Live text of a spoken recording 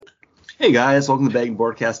Hey guys, welcome to Bagging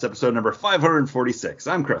Broadcast episode number 546.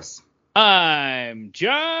 I'm Chris. I'm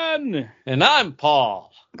John. And I'm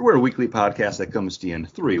Paul. We're a weekly podcast that comes to you in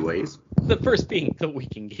three ways. The first being the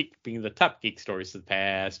Week in Geek, being the top geek stories of the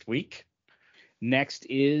past week. Next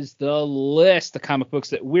is the list, the comic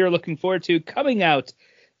books that we're looking forward to coming out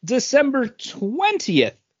December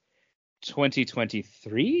 20th,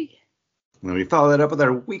 2023. And we follow that up with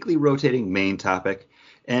our weekly rotating main topic.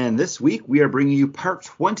 And this week we are bringing you part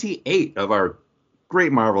 28 of our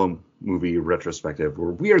great Marvel movie retrospective,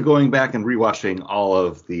 where we are going back and rewatching all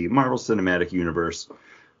of the Marvel Cinematic Universe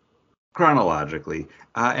chronologically.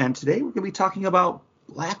 And today we're going to be talking about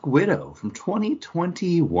Black Widow from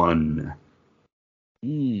 2021.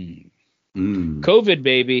 COVID,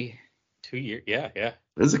 baby. 2 years, yeah. It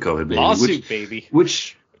is a COVID baby. Lawsuit, baby.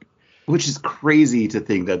 Which is crazy to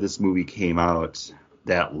think that this movie came out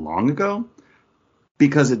that long ago,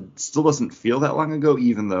 because it still doesn't feel that long ago,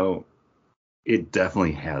 even though it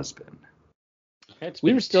definitely has been.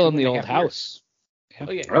 We were still in the old house. Yeah.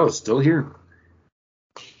 Oh, yeah. I was still here.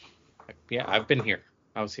 Yeah, I've been here.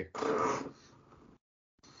 I was here.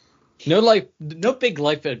 No big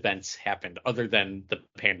life events happened other than the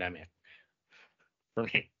pandemic for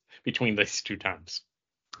me between these two times.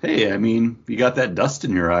 Hey, I mean, you got that dust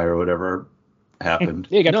in your eye or whatever happened.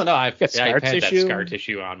 I've had scar that tissue. scar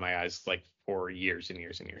tissue on my eyes like for years and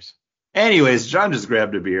years and years. Anyways, John just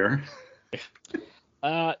grabbed a beer.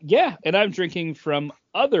 And I'm drinking from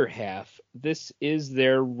Other Half. This is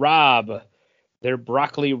their Broccoli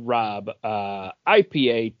Rob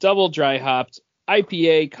IPA, double dry hopped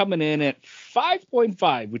IPA, coming in at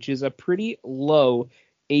 5.5, which is a pretty low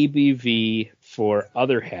ABV for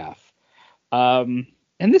Other Half. And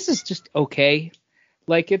this is just okay.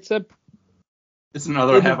 Like it's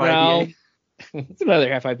another half IPA. It's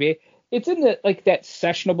another half IPA. It's in the that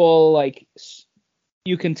sessionable,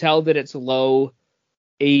 you can tell that it's low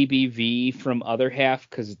ABV from Other Half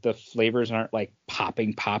because the flavors aren't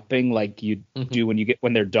popping like you do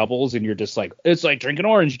when they're doubles and you're just it's like drinking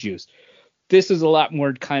orange juice. This is a lot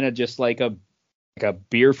more kind of just like a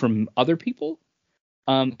beer from other people.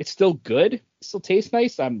 It's still good. It still tastes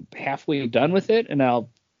nice. I'm halfway done with it and I'll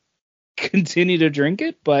continue to drink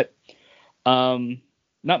it, but not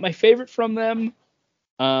my favorite from them.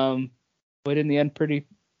 But in the end, pretty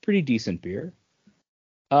decent beer.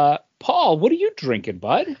 Paul, what are you drinking,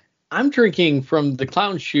 bud? I'm drinking from the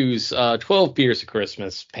Clown Shoes 12 Beers of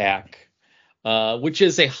Christmas pack, which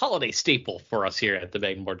is a holiday staple for us here at the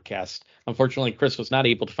Bagging Broadcast. Unfortunately, Chris was not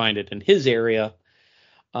able to find it in his area,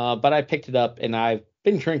 but I picked it up, and I've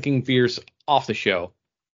been drinking beers off the show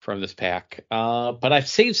from this pack. But I've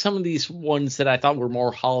saved some of these ones that I thought were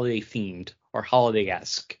more holiday-themed or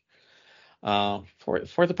holiday-esque for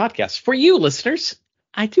the podcast. For you, listeners,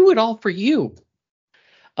 I do it all for you.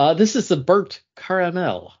 This is the Burnt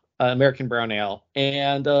Caramel American Brown Ale,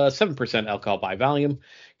 and 7% alcohol by volume.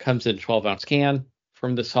 Comes in a 12-ounce can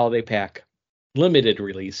from this holiday pack. Limited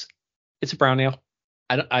release. It's a brown ale.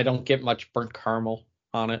 I don't get much burnt caramel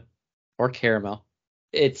on it or caramel.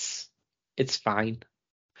 It's fine.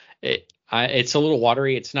 It's a little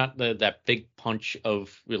watery. It's not that big punch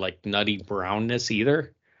of nutty brownness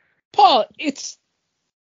either. Paul, it's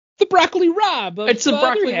the Broccoli Rob. It's the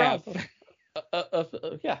Broccoli Rob.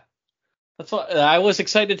 Yeah, that's what I was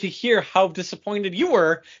excited to hear how disappointed you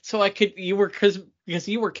were, because you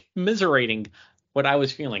were commiserating what I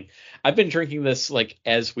was feeling. I've been drinking this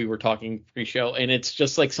as we were talking pre-show, and it's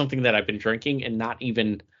just something that I've been drinking and not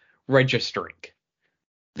even registering.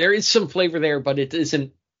 There is some flavor there, but it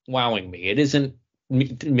isn't wowing me. It isn't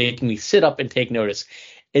making me sit up and take notice.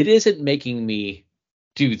 It isn't making me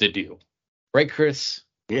do the do. Right, Chris?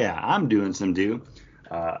 Yeah, I'm doing some do.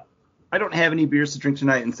 I don't have any beers to drink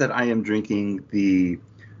tonight. Instead, I am drinking the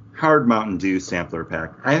Hard Mountain Dew sampler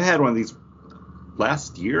pack. I had one of these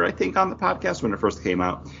last year, I think, on the podcast when it first came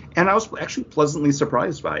out, and I was actually pleasantly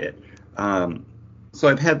surprised by it. So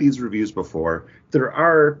I've had these reviews before. There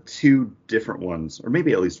are two different ones, or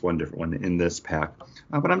maybe at least one different one in this pack.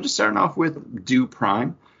 But I'm just starting off with Dew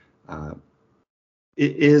Prime.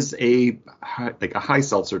 It is a high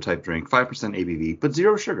seltzer type drink, 5% ABV, but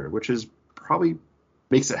zero sugar, which is probably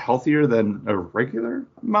makes it healthier than a regular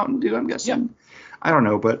Mountain Dew, I'm guessing. Yeah. I don't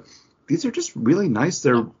know, but these are just really nice.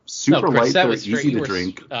 They're super Chris, light. They're easy to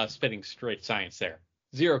drink. Spitting straight science there.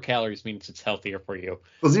 0 calories means it's healthier for you.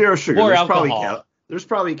 Well, zero sugar. More there's alcohol. There's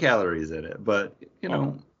probably calories in it, but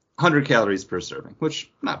 100 calories per serving,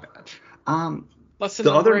 which not bad. Less than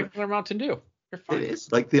a regular Mountain Dew. You're fine. It is.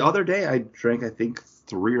 The other day, I drank, I think,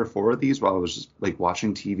 3 or 4 of these while I was just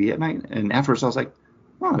watching TV at night, and afterwards I was like,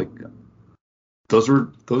 oh, those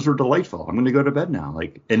were delightful. I'm gonna go to bed now.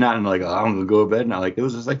 Like, and not in like, oh, I'm gonna go to bed now. Like, it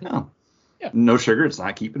was just like, no, Yeah. no sugar. It's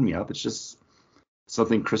not keeping me up. It's just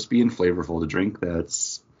something crispy and flavorful to drink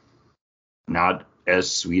that's not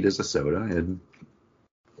as sweet as a soda and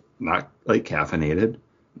not like caffeinated,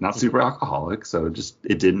 not super alcoholic. So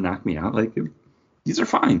it didn't knock me out. Like, these are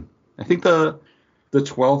fine. I think the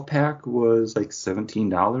 12 pack was like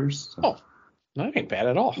 $17. So. Oh, that ain't bad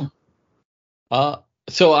at all.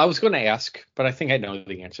 So I was going to ask, but I think I know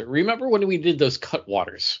the answer. Remember when we did those cut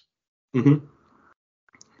waters? Mm-hmm.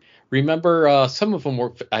 Remember some of them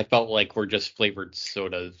I felt like were just flavored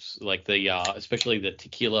sodas, like especially the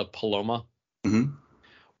tequila Paloma. Mm-hmm.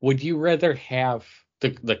 Would you rather have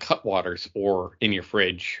the cut waters or in your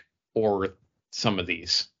fridge or some of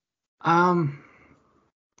these? I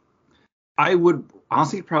would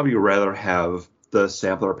honestly probably rather have the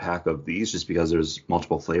sampler pack of these just because there's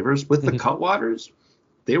multiple flavors. With the cut waters,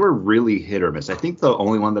 they were really hit or miss. I think the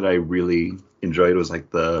only one that I really enjoyed was like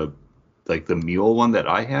the mule one that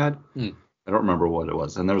I had. I don't remember what it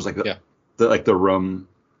was. And there was like the rum.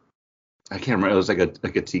 I can't remember. It was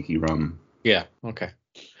like a tiki rum. Yeah. Okay.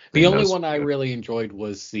 The only one I really enjoyed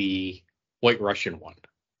was the White Russian one,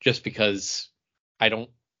 just because I don't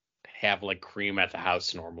have like cream at the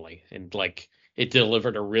house normally, and like it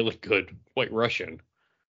delivered a really good White Russian.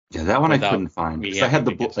 Yeah, that one I couldn't find because I had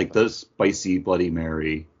the spicy Bloody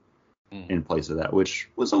Mary in place of that, which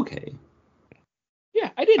was okay. Yeah,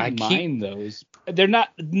 I didn't mind those. They're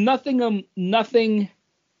nothing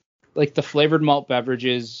like the flavored malt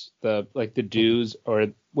beverages, the dews, or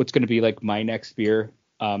what's going to be like my next beer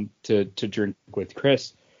to drink with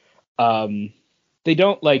Chris. They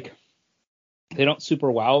don't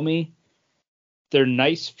super wow me. They're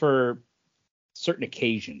nice for certain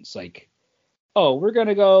occasions, like, oh, we're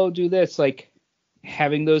gonna go do this, like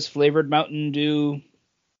having those flavored Mountain Dew,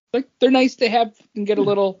 like they're nice to have and get a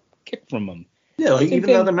little kick from them. Yeah, like even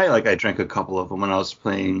the other night, like I drank a couple of them when I was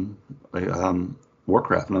playing like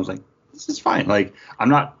Warcraft, and I was like, this is fine. Like, I'm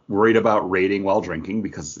not worried about rating while drinking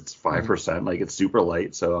because it's 5%. Like, it's super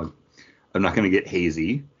light, so I'm not gonna get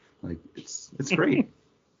hazy. Like, it's great.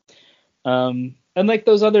 And like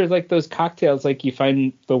those other, like those cocktails, like you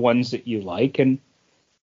find the ones that you like, and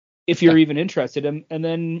if you're even interested in, and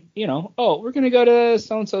then, you know, oh, we're going to go to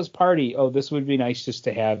so-and-so's party. Oh, this would be nice just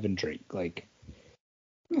to have and drink. Like,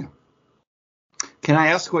 yeah. Can I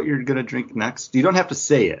ask what you're going to drink next? You don't have to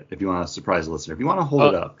say it if you want to surprise the listener. If you want to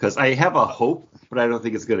hold it up, because I have a hope, but I don't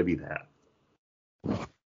think it's going to be that. Are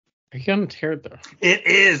you going to tear it, though? It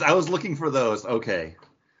is. I was looking for those. Okay.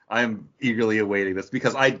 I'm eagerly awaiting this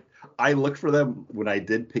because I looked for them when I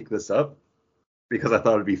did pick this up because I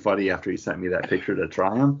thought it'd be funny after he sent me that picture to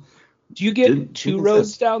try them. Do you get Two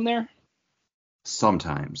Roads down there?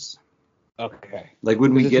 Sometimes. Okay. Like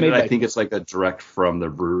when we get it, I think it's like a direct from the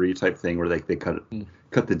brewery type thing where like they cut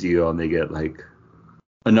the deal and they get like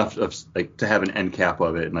enough of like to have an end cap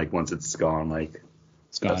of it, and like once it's gone, like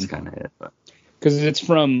it's gone. That's kind of it. Because it's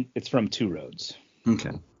from Two Roads.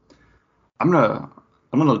 Okay. I'm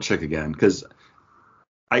gonna check again because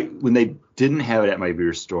when they didn't have it at my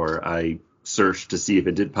beer store, I searched to see if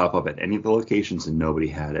it did pop up at any of the locations and nobody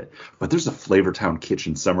had it. But there's a Flavortown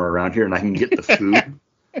kitchen somewhere around here and I can get the food.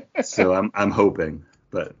 So I'm hoping.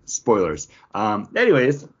 But spoilers.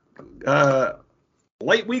 Anyways,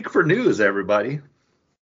 light week for news, everybody.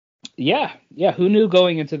 Yeah. Who knew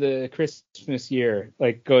going into the Christmas year,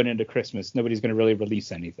 like going into Christmas, nobody's going to really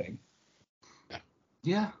release anything.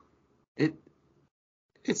 Yeah.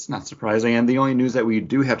 It's not surprising. And the only news that we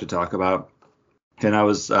do have to talk about, and I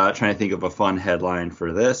was trying to think of a fun headline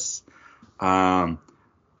for this.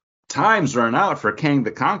 Time's run out for Kang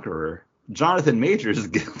the Conqueror. Jonathan Majors is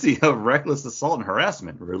guilty of reckless assault and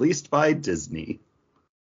harassment, released by Disney.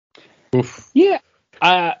 Oof. Yeah.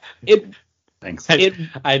 Thanks.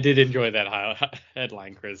 I did enjoy that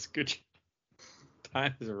headline, Chris. Good job.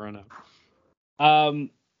 Time has run out.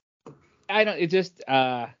 I don't. It just.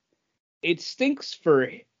 It stinks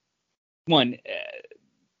for one.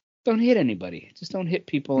 Don't hit anybody. Just don't hit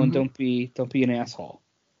people and don't be an asshole.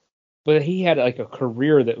 But he had like a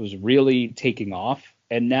career that was really taking off,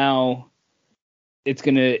 and now it's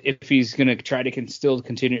gonna. If he's gonna try to still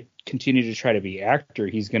continue to try to be actor,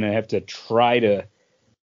 he's gonna have to try to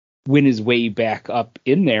win his way back up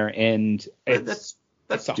in there, and that's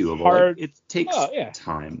doable. Hard, it takes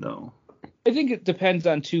time though. I think it depends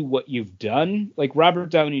on what you've done. Like Robert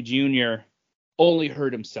Downey Jr. only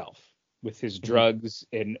hurt himself with his drugs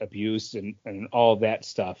and abuse and all that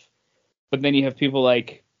stuff. But then you have people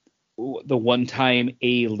like the one-time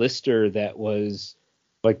A-lister that was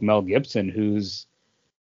like Mel Gibson, who's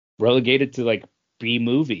relegated to like B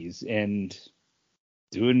movies, and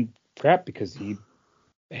doing prep because he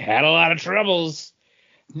had a lot of troubles.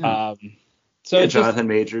 Yeah. So yeah, it's Jonathan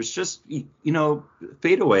Majors, just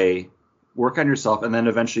fade away, work on yourself, and then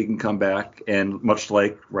eventually you can come back. And much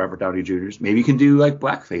like Robert Downey Jr.'s, maybe you can do like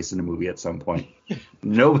blackface in a movie at some point.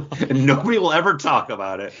 Nobody will ever talk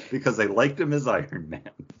about it because they liked him as Iron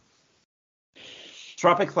Man.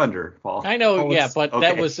 Tropic Thunder, Paul. I know, Paul, yeah, but okay.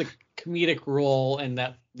 that was a comedic role, and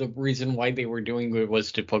that the reason why they were doing it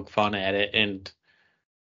was to poke fun at it, and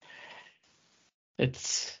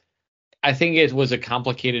I think it was a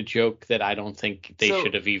complicated joke that I don't think they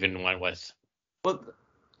should have even went with. Well,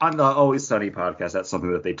 on the Always Sunny podcast, that's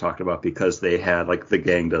something that they talked about because they had like the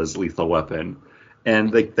gang does Lethal Weapon,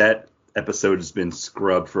 and like that episode has been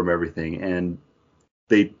scrubbed from everything. And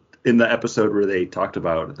they in the episode where they talked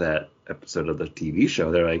about that episode of the TV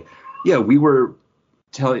show, they're like, yeah, we were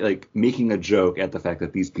making a joke at the fact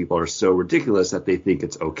that these people are so ridiculous that they think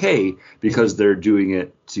it's okay because they're doing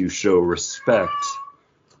it to show respect.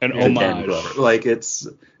 An homage. Like it's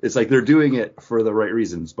like they're doing it for the right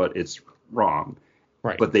reasons, but it's wrong.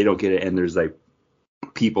 Right. But they don't get it, and there's like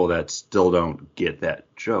people that still don't get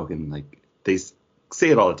that joke, and like they say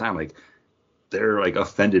it all the time. Like they're like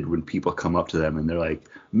offended when people come up to them and they're like,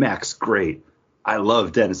 "Max, great. I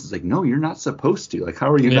love Dennis." It's like, no, you're not supposed to. Like,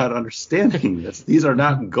 how are you not understanding this? These are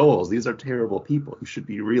not goals. These are terrible people. You should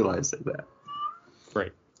be realizing that.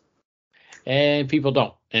 Right. And people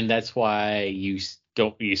don't, and that's why you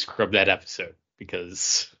scrub that episode,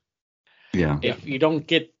 because if you don't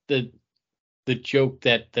get the joke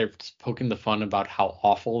that they're poking the fun about how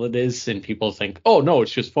awful it is, and people think, oh no,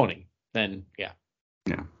 it's just funny, then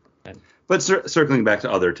But circling back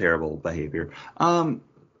to other terrible behavior,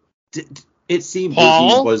 it seemed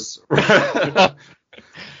Paul?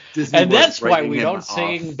 Disney and was that's why writing we him don't off.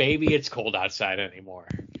 sing "Baby It's Cold Outside" anymore.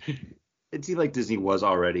 It seemed like Disney was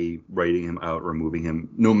already writing him out, removing him,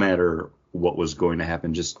 no matter what was going to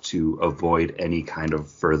happen, just to avoid any kind of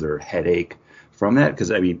further headache from that.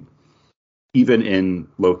 Because, I mean, even in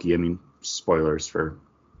Loki, I mean, spoilers for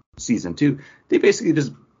season 2, they basically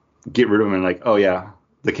just get rid of him and like, oh yeah,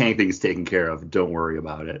 the Kang thing is taken care of. Don't worry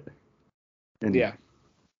about it. And,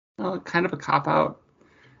 kind of a cop out.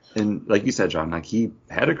 And like you said, John, like he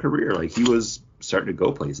had a career. Like he was starting to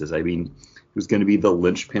go places. I mean, he was going to be the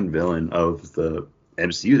linchpin villain of the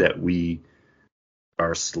MCU that we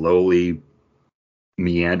are slowly,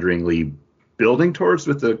 meanderingly building towards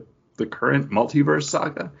with the current multiverse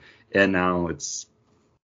saga. And now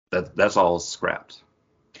that's all scrapped.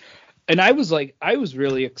 And I was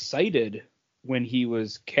really excited when he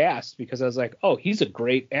was cast because I was like, oh, he's a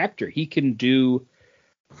great actor. He can do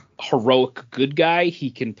heroic good guy. He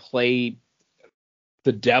can play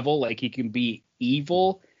the devil. Like he can be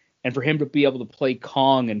evil. And for him to be able to play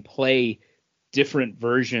Kong and play different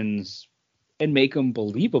versions and make them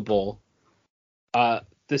believable,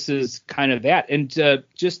 this is kind of that. And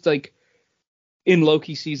just like in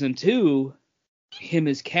Loki season 2, him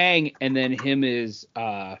is Kang, and then him is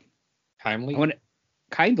Kindly.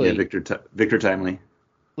 Yeah, Victor Timely.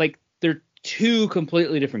 Like they're two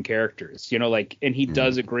completely different characters, like, and he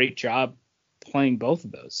does a great job playing both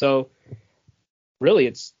of those. So really,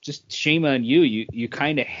 it's just shame on you. You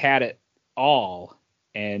kind of had it all,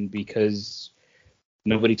 and because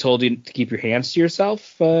nobody told you to keep your hands to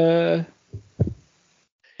yourself, you've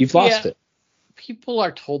lost it. People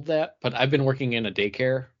are told that, but I've been working in a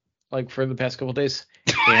daycare like for the past couple of days,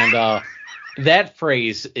 and that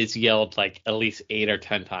phrase is yelled like at least 8 or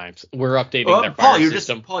 10 times. We're updating their fire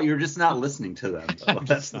system. Paul, you're just not listening to them. I'm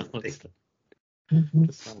just not listening.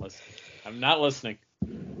 I'm not listening.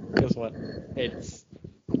 Guess what?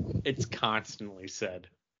 It's constantly said.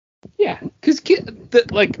 Yeah, because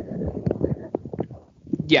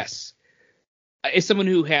yes, as someone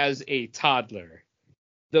who has a toddler,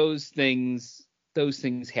 those things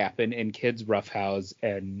happen, and kids roughhouse,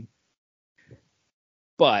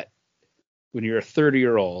 but when you're a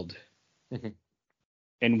 30-year-old,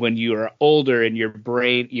 and when you are older and your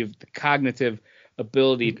brain, you have the cognitive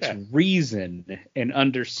ability to reason and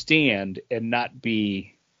understand and not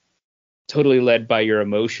be totally led by your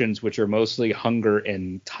emotions, which are mostly hunger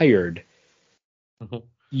and tired,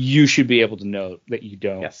 you should be able to know that you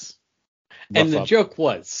don't. Yes. And the joke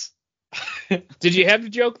was. Did you have the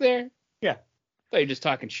joke there? Yeah. I thought you were just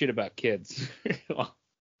talking shit about kids. Well,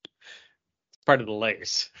 it's part of the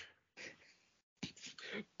layers.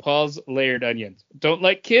 Paul's layered onions. Don't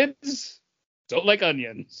like kids? Don't like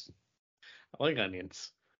onions. I like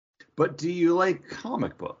onions. But do you like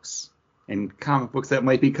comic books? And comic books that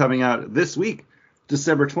might be coming out this week,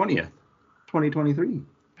 December 20th, 2023.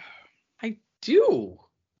 I do,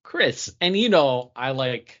 Chris. And I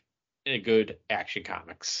like good Action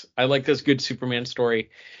Comics. I like this good Superman story.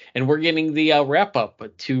 And we're getting the wrap up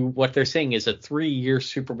to what they're saying is a 3-year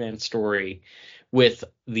Superman story with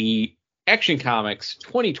the Action Comics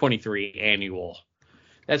 2023 annual.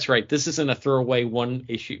 That's right. This isn't a throwaway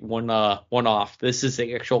one off. This is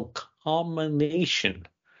the actual culmination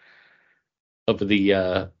of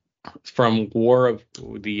the from War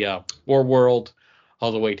World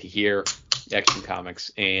all the way to here, Action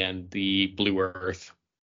Comics and the Blue Earth.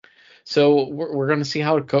 So we're going to see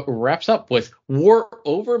how it wraps up with War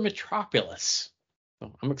over Metropolis.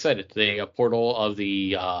 So I'm excited. The portal of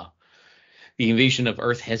the invasion of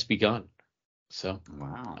Earth has begun. So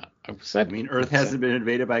wow, I'm excited. I mean, Earth hasn't been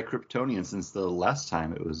invaded by Kryptonians since the last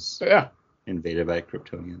time it was invaded by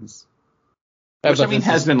Kryptonians. Which, I mean,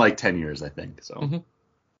 has been like 10 years, I think. So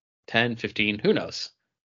 10, 15, who knows?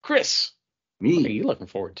 Chris, me, what are you looking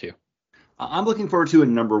forward to? I'm looking forward to a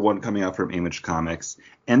 #1 coming out from Image Comics,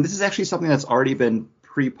 and this is actually something that's already been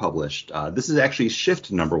pre-published. This is actually Shift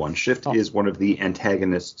 #1. Shift is one of the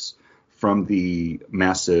antagonists from the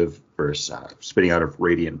Massive verse, spinning out of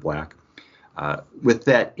Radiant Black. With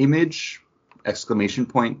that Image !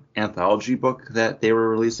 Anthology book that they were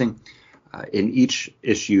releasing, in each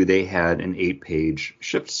issue they had an 8-page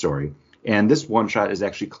Shift story. And this one-shot is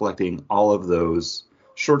actually collecting all of those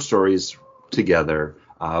short stories together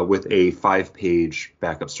with a 5-page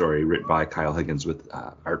backup story written by Kyle Higgins with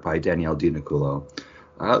art by Danielle DiNiculo.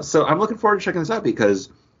 So I'm looking forward to checking this out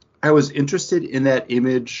because I was interested in that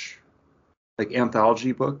Image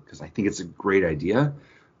anthology book because I think it's a great idea.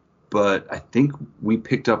 But I think we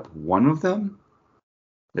picked up one of them.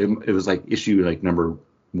 It was issue number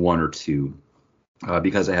 1 or 2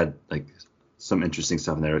 because I had some interesting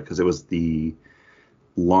stuff in there because it was the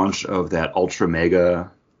launch of that Ultra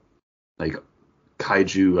Mega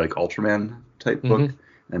kaiju Ultraman type book,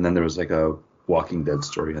 and then there was a Walking Dead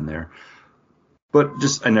story in there. But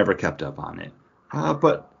just I never kept up on it.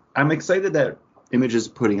 But I'm excited that Image is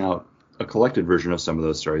putting out a collected version of some of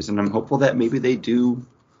those stories, and I'm hopeful that maybe they do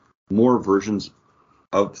more versions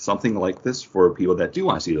of something like this for people that do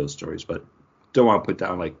want to see those stories, but don't want to put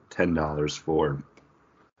down $10 for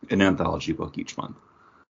an anthology book each month.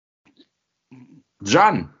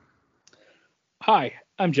 John. Hi,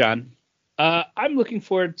 I'm John. I'm looking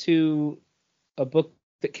forward to a book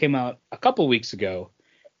that came out a couple weeks ago.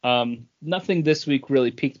 Nothing this week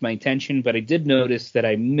really piqued my attention, but I did notice that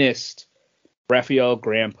I missed Raphael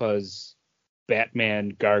Grampa's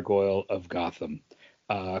Batman Gargoyle of Gotham.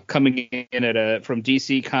 Coming in from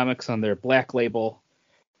DC Comics on their Black Label.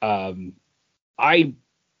 I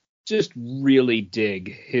just really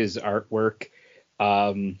dig his artwork.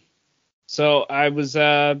 So I was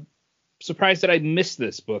surprised that I missed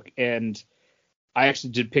this book, and I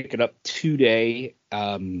actually did pick it up today.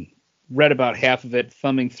 Read about half of it,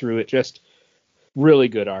 thumbing through it. Just really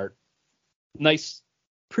good art. Nice,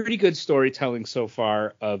 pretty good storytelling so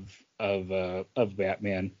far of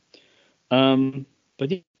Batman.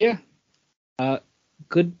 But yeah,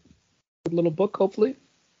 good little book, hopefully.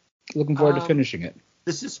 Looking forward to finishing it.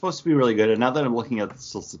 This is supposed to be really good, and now that I'm looking at the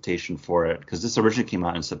solicitation for it, because this originally came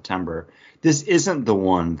out in September, this isn't the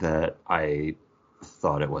one that I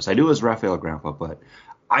thought it was. I knew it was Raphael Grampa, but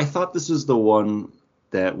I thought this was the one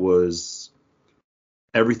that was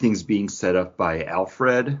everything's being set up by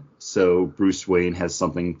Alfred, so Bruce Wayne has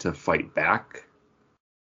something to fight back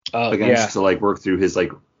against to work through his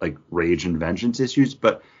rage and vengeance issues,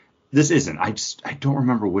 but this isn't. I don't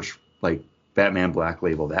remember which Batman Black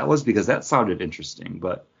Label that was because that sounded interesting,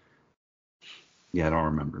 but yeah, I don't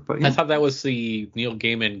remember. But yeah. I thought that was the Neil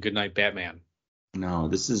Gaiman Goodnight Batman. No,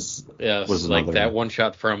 this is was that one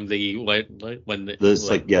shot from the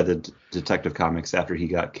the Detective Comics after he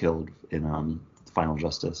got killed in Final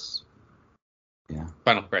Justice. Yeah.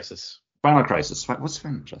 Final Crisis. What's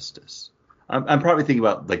Final Justice? I'm probably thinking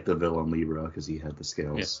about the villain Libra because he had the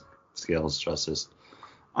scales justice.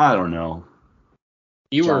 I don't know.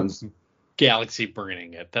 You were galaxy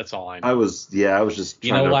burning it. That's all I know. I was just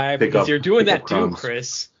trying to why? Because you're doing that too,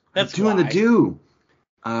 Chris. That's doing the do.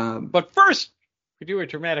 But first, we do a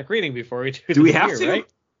dramatic reading before we do. Do we have to? Right?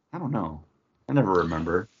 I don't know. I never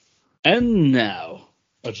remember. And now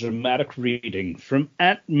a dramatic reading from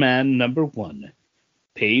Ant-Man #1,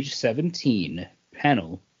 page 17,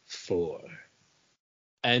 panel 4.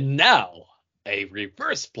 And now, a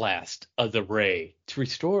reverse blast of the ray to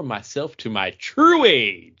restore myself to my true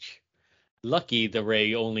age. Lucky the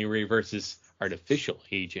ray only reverses artificial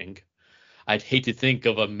aging. I'd hate to think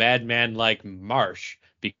of a madman like Marsh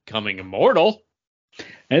becoming immortal.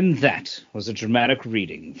 And that was a dramatic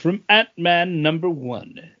reading from Ant-Man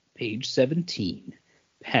 #1, page 17,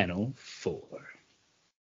 panel 4.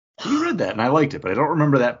 You read that, and I liked it, but I don't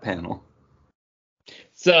remember that panel.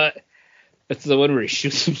 So it's the one where he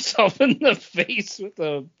shoots himself in the face with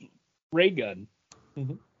a ray gun.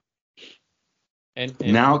 Mm-hmm. And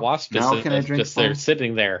Now Wasp can I is drink just there, fun?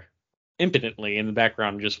 sitting there impotently in the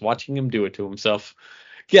background, just watching him do it to himself.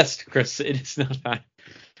 Yes, Chris, it is not fine.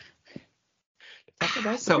 Talk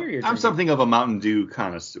about So superior I'm drinking. something of a Mountain Dew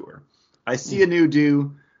connoisseur. I see a new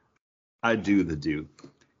Dew, I do the Dew.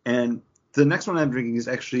 And the next one I'm drinking is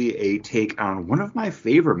actually a take on one of my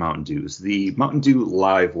favorite Mountain Dews, the Mountain Dew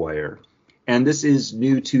Live Wire. And this is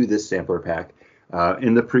new to this sampler pack.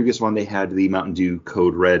 In the previous one, they had the Mountain Dew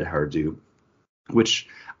Code Red Hard Dew, which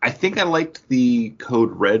I think I liked the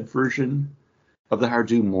Code Red version of the Hard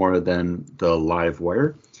Dew more than the Live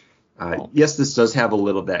Wire. Yes, this does have a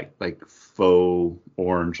little bit like faux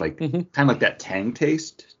orange, like kind of like that Tang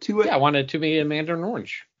taste to it. Yeah, I wanted it to be a mandarin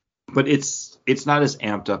orange. But it's not as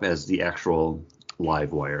amped up as the actual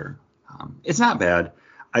Live Wire. It's not bad.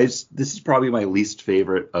 This is probably my least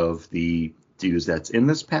favorite of the Dews that's in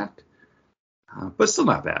this pack, but still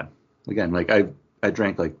not bad. Again, like I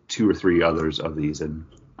drank like 2 or 3 others of these, and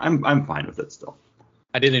I'm fine with it still.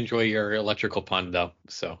 I did enjoy your electrical pun though,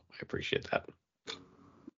 so I appreciate that.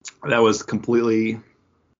 That was completely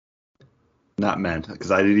not meant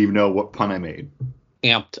because I didn't even know what pun I made.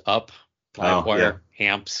 Amped up, live wire,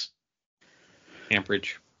 amps,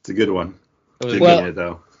 amperage. It's a good one. Well,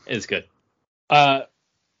 though. It's good.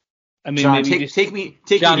 I mean, John, maybe take me.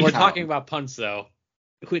 John, to we're town. talking about puns though.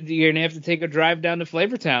 you're gonna have to take a drive down to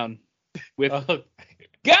Flavortown with Oh,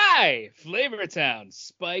 Guy Flavortown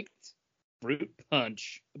spiked fruit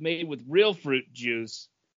punch made with real fruit juice.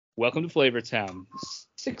 Welcome to Flavortown.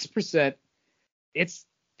 6%. It's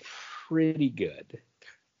pretty good.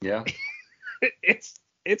 Yeah.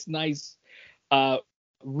 It's nice.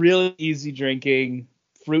 Really easy drinking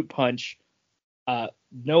fruit punch.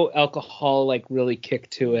 No alcohol like really kick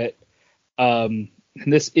to it. And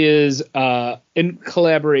this is in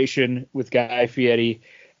collaboration with Guy Fieri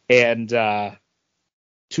and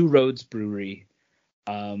Two Roads Brewery.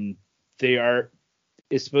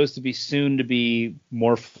 It's supposed to be soon to be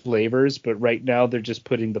more flavors, but right now they're just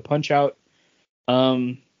putting the punch out.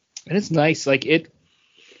 And it's nice. Like it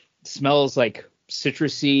smells like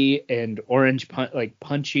citrusy and orange, like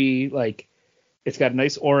punchy. Like it's got a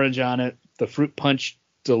nice orange on it. The fruit punch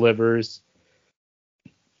delivers.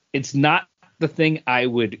 It's not the thing I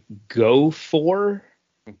would go for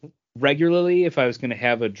regularly if I was going to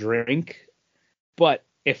have a drink. But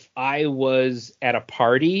if I was at a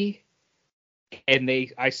party and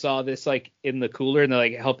I saw this like in the cooler and they're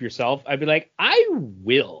like, help yourself, I'd be like, I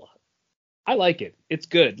will. I like it. It's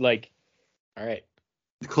good. Like, all right.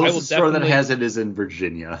 The closest store that has it is in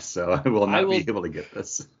Virginia, so I will not be able to get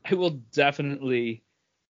this. I will definitely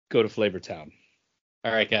go to Flavortown.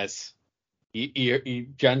 All right, guys.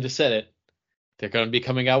 John just said it. They're going to be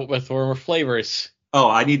coming out with more flavors. Oh,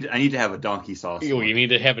 I need to have a donkey sauce. You need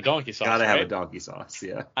to have a donkey sauce. Gotta right? have a donkey sauce.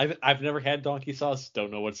 Yeah. I've never had donkey sauce.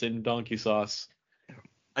 Don't know what's in donkey sauce.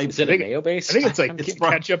 Is it a mayo base? I think it's like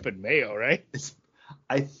ketchup and mayo, right?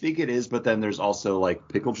 I think it is, but then there's also like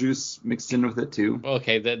pickle juice mixed in with it too.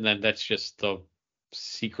 Okay, then that's just the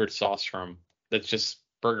secret sauce that's just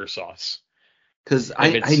burger sauce. Because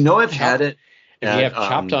I know I've had it. If you have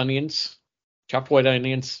chopped onions, chopped white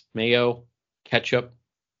onions, mayo, ketchup,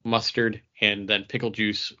 mustard, and then pickle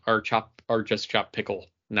juice, or just chopped pickle,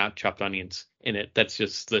 not chopped onions in it. That's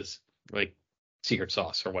just this like secret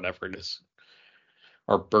sauce or whatever it is,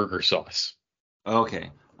 or burger sauce. Okay.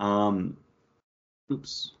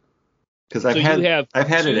 Oops. Because I've had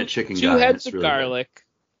it at Chicken Guy. 2 heads of garlic,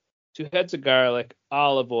 2 heads of garlic,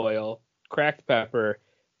 olive oil, cracked pepper,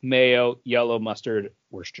 mayo, yellow mustard,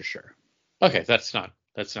 Worcestershire. Okay, that's not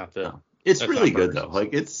the. No. It's really good though.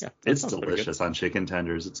 Like it's it's delicious on chicken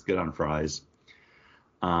tenders. It's good on fries.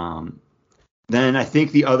 Then I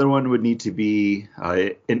think the other one would need to be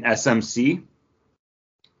an SMC.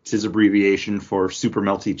 It's his abbreviation for super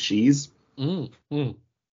melty cheese.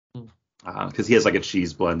 Because he has like a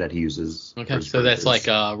cheese blend that he uses. Okay, so that's like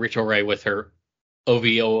Rachel Ray with her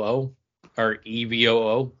OVOO or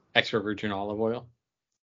EVOO, extra virgin olive oil.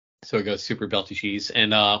 So it goes super melty cheese.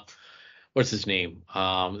 And what's his name?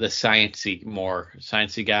 The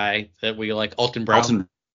sciencey guy that we like, Alton Brown.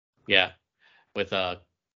 Yeah, with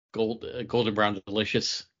golden brown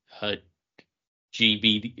delicious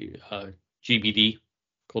GBD,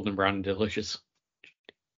 golden brown and delicious.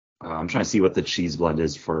 I'm trying to see what the cheese blend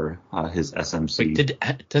is for his SMC.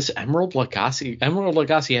 Wait, does Emerald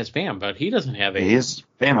Lagasse has BAM, but he doesn't have He has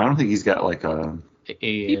BAM. I don't think he's got like an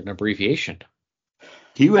abbreviation.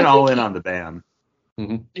 He went all in on the BAM.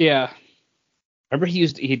 Mm-hmm. Yeah. remember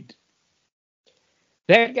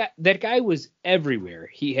that guy was everywhere.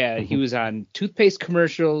 He was on toothpaste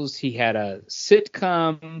commercials. He had a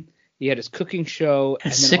sitcom. He had his cooking show.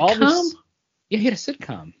 And then sitcom? He had a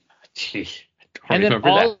sitcom. Gee, And then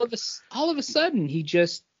all of a sudden he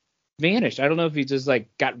just vanished. I don't know if he just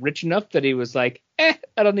like got rich enough that he was like, I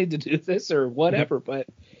don't need to do this or whatever. But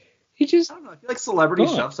he just, I don't know. I feel like celebrity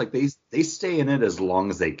chefs, like they stay in it as long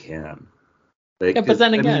as they can. Like, yeah, but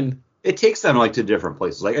then again, it takes them like to different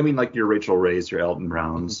places. Like, I mean, like your Rachel Rays, your Elton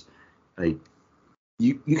Browns, like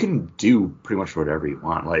you can do pretty much whatever you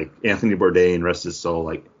want. Like Anthony Bourdain, rest his soul,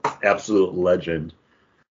 like absolute legend.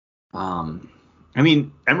 I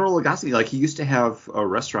mean, Emeril Lagasse, like he used to have a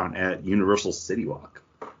restaurant at Universal City Walk.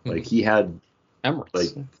 Like he had like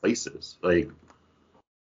places. Like,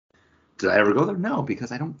 did I ever go there? No,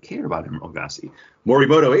 because I don't care about Emeril Lagasse.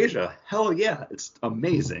 Morimoto Asia, hell yeah, it's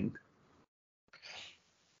amazing.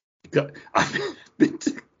 I've been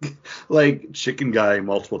to like Chicken Guy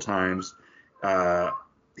multiple times.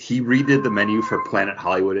 He redid the menu for Planet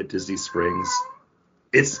Hollywood at Disney Springs.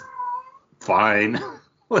 It's fine.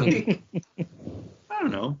 Like, I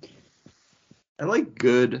don't know. I like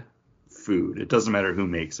good food. It doesn't matter who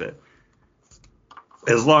makes it,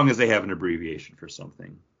 as long as they have an abbreviation for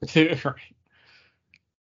something. Right.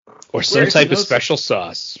 Or some type of special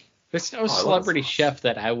sauce. There's no celebrity chef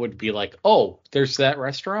that I would be like, oh, there's that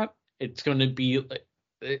restaurant. It's going to be like,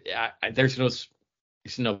 there's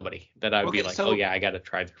nobody that I would be like, oh yeah, I got to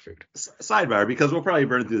try their food. Sidebar, because we'll probably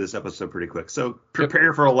burn through this episode pretty quick. So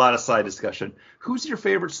prepare for a lot of side discussion. Who's your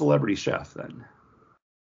favorite celebrity chef then?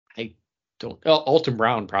 I don't. Alton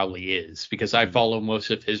Brown probably is, because I follow most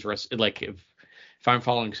of his like if I'm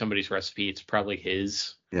following somebody's recipe, it's probably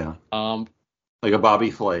his. Yeah. Like a Bobby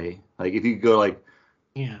Flay. Like if you go like,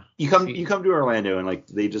 yeah, you come to Orlando and like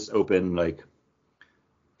they just open like.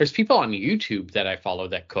 There's people on YouTube that I follow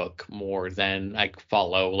that cook more than I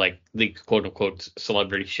follow like the quote unquote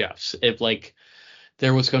celebrity chefs. If like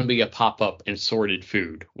there was going to be a pop up and Sorted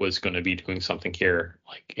Food was going to be doing something here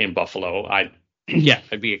like in Buffalo, I'd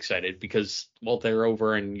be excited, because well, they're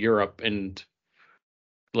over in Europe and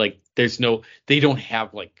like they don't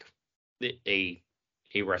have like a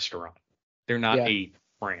restaurant. They're not a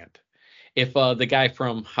brand. If the guy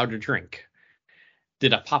from How to Drink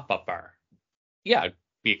did a pop up bar, yeah, I'd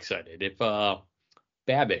be excited. If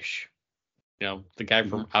Babish, the guy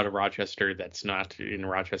from out of Rochester that's not in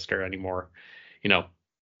Rochester anymore,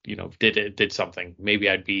 did something, maybe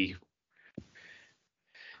I'd be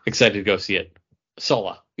excited to go see it.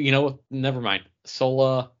 Sola, never mind.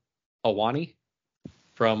 Sola Awani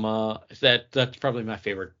from that's probably my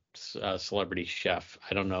favorite celebrity chef.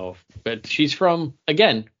 I don't know, but she's from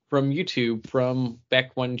YouTube, from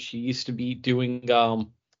back when she used to be doing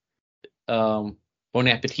Bon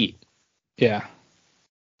Appetit. Yeah.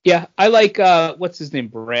 Yeah, I like what's his name?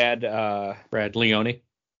 Brad Leone.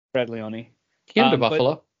 Brad Leone. Came to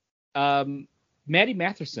Buffalo. Matty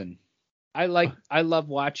Matheson. I love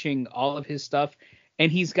watching all of his stuff,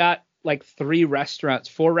 and he's got like 4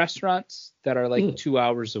 restaurants that are like 2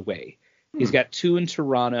 hours away. He's got 2 in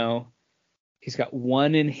Toronto. He's got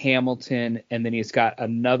 1 in Hamilton, and then he's got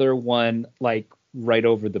another one like right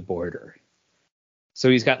over the border. So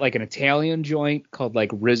he's got like an Italian joint called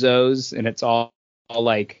like Rizzo's, and it's all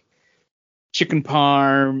like chicken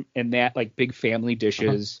parm and that like big family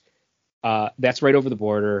dishes. That's right over the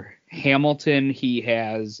border. Hamilton, he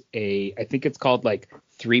has I think it's called like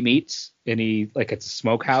 3 Meats, and it's a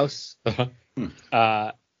smokehouse.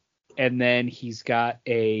 And then he's got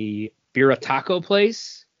a Birra taco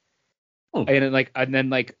place. And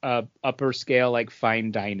then a upper scale like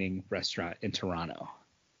fine dining restaurant in Toronto.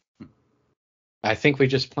 I think we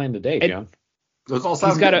just planned a day, John. Those all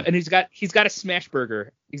sound good. He's got a smash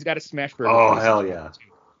burger. He's got a smash burger. Oh hell yeah!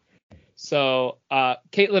 So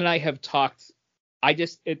Caitlin and I have talked.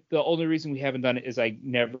 The only reason we haven't done it is I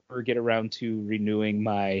never get around to renewing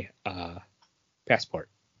my passport.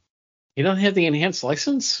 You don't have the enhanced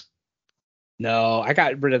license? No, I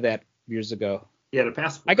got rid of that years ago. You had a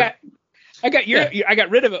passport. I got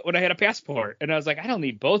rid of it when I had a passport, and I was like, I don't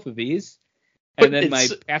need both of these. And then my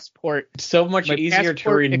passport. So much easier to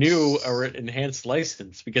renew an enhanced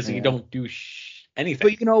license because you don't do anything.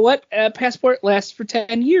 But you know what? A passport lasts for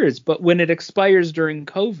 10 years. But when it expires during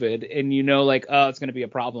COVID and it's going to be a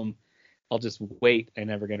problem, I'll just wait. I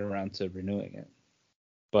never get around to renewing it.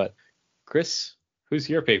 But Chris, who's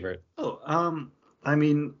your favorite? Oh, I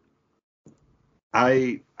mean,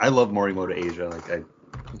 I love Morimoto Asia. Like I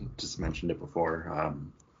just mentioned it before.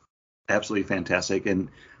 Absolutely fantastic. And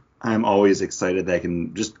I'm always excited that I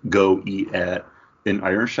can just go eat at an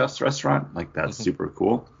Iron Chef's restaurant. Like that's super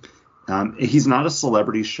cool. He's not a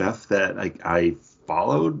celebrity chef that I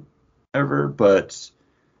followed ever, but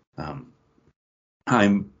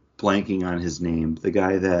I'm blanking on his name. The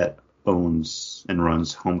guy that owns and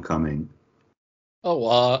runs Homecoming.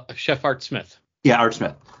 Chef Art Smith. Yeah, Art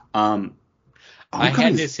Smith. I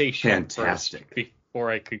had to say chef fantastic first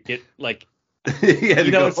before I could get like, yeah,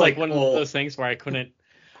 it's like one of those things where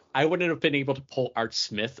I wouldn't have been able to pull Art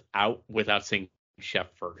Smith out without saying chef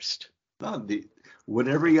first. No,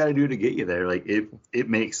 whatever you got to do to get you there, like it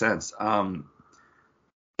makes sense.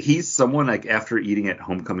 He's someone like after eating at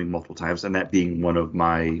Homecoming multiple times, and that being one of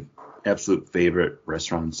my absolute favorite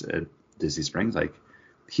restaurants at Disney Springs, like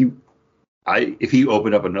if he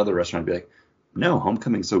opened up another restaurant, I'd be like, no,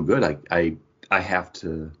 Homecoming's so good, I have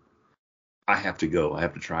to go, I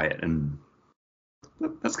have to try it, and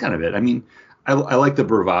that's kind of it. I mean, I like the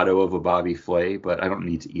bravado of a Bobby Flay, but I don't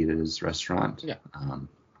need to eat at his restaurant. Yeah.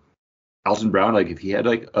 Alton Brown, like if he had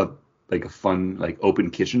like a fun like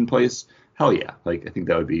open kitchen place, hell yeah, like I think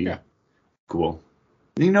that would be cool.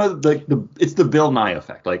 You know, like it's the Bill Nye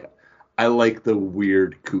effect. Like I like the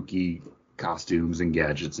weird kooky costumes and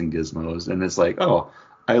gadgets and gizmos, and it's like, oh,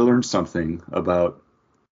 I learned something about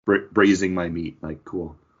braising my meat. Like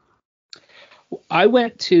cool. I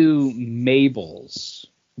went to Mabel's,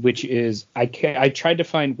 which is I tried to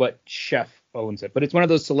find what chef owns it, but it's one of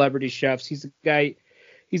those celebrity chefs. He's a guy.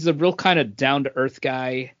 He's a real kind of down to earth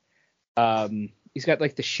guy. He's got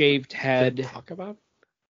like the shaved head. Did talk about?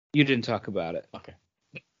 You didn't talk about it. Okay.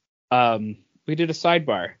 We did a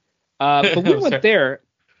sidebar. But we went there.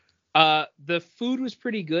 The food was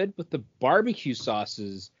pretty good, but the barbecue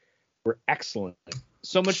sauces were excellent.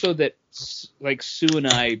 So much so that like Sue and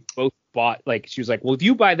I both bought, like she was like, well, if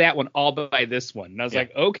you buy that one, I'll buy this one. And I was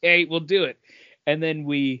like, okay, we'll do it. And then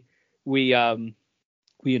we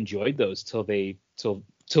enjoyed those till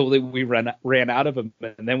we ran out of them.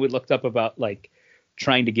 And then we looked up about like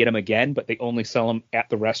trying to get them again, but they only sell them at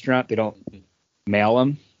the restaurant. They don't mail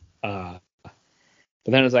them. But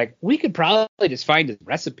then I was like, we could probably just find his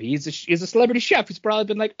recipe. He's a celebrity chef. He's probably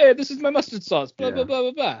been like, hey, this is my mustard sauce, blah, blah,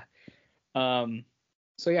 blah, blah, blah.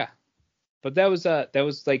 So yeah, but that was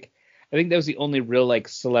like, I think that was the only real like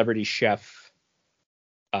celebrity chef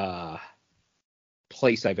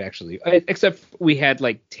place I've actually, except we had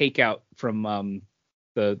like takeout from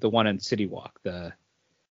the one in City Walk.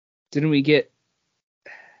 Didn't we get?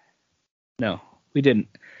 No, we didn't.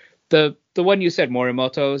 The one you said,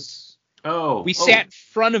 Morimoto's. We sat in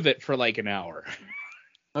front of it for like an hour.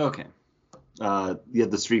 Okay. You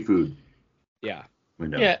had the street food. Yeah.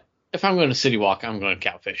 Window. Yeah. If I'm going to City Walk, I'm going to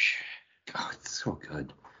Catfish. Oh, it's so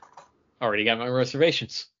good. Already got my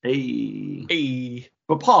reservations. Hey.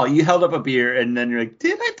 But Paul, you held up a beer and then you're like,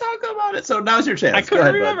 did I talk about it? So now's your chance. I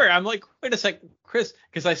couldn't remember. I'm like, wait a sec, Chris,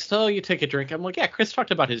 because I saw you take a drink. I'm like, yeah, Chris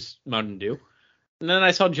talked about his Mountain Dew. And then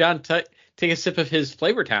I saw John take a sip of his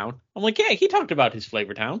Flavor Town. I'm like, yeah, he talked about his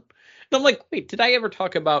Flavor Town. And I'm like, wait, did I ever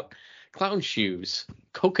talk about clown shoes,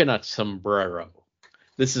 coconut sombrero?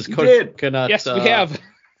 This is coconut. Yes, we have.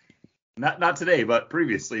 Not today, but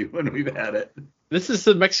previously when we've had it. This is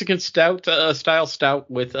the Mexican stout style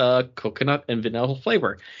stout with coconut and vanilla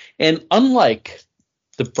flavor. And unlike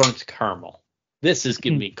the burnt caramel, this is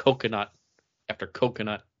giving me coconut after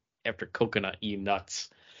coconut after coconut, you nuts.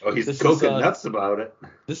 Oh, he's nuts about it.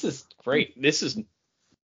 This is great. This is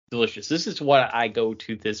delicious. This is what I go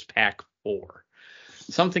to this pack for.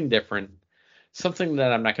 Something different. Something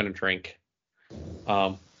that I'm not going to drink.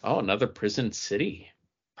 Another Prison City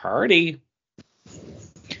party.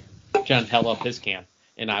 John held up his can,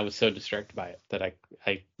 and I was so distracted by it that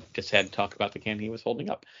I just had to talk about the can he was holding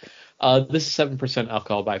up. This is 7%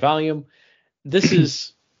 alcohol by volume. This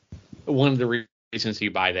is one of the reasons you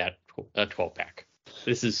buy that 12-pack.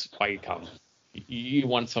 This is why you come. You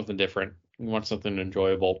want something different. You want something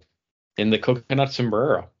enjoyable. And the coconut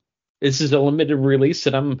sombrero. This is a limited release,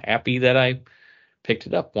 and I'm happy that I picked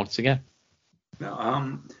it up once again.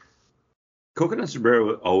 No, coconut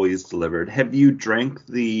sombrero always delivered. Have you drank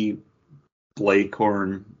the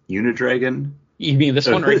Blackhorn Unidragon? You mean this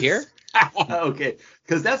one right here? Okay,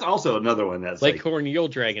 because that's also another one that's Blackhorn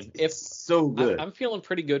Unidragon. If so good. I'm feeling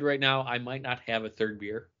pretty good right now. I might not have a third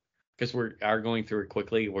beer because we are going through it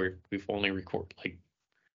quickly. We've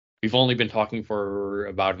only been talking for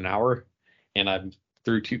about an hour, and I'm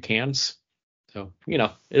through 2 cans. So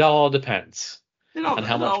it all depends on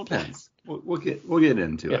how much. Depends. We'll get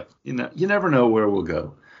into it. You never know where we'll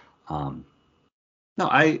go.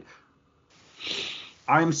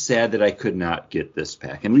 I'm sad that I could not get this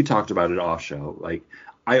pack, and we talked about it off show. Like,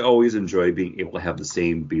 I always enjoy being able to have the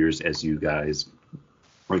same beers as you guys,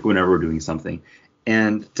 like whenever we're doing something.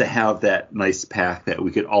 and to have that nice pack that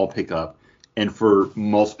we could all pick up and for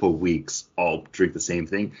multiple weeks all drink the same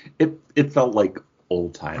thing, it felt like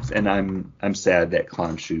old times. And I'm sad that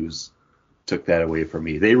Clown Shoes took that away from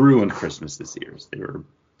me. They ruined Christmas this year.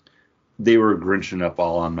 They were grinching up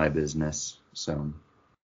all on my business. So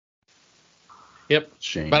yep.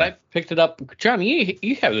 Shame. But I picked it up. Johnny,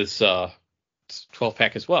 you have this 12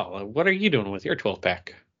 pack as well. What are you doing with your 12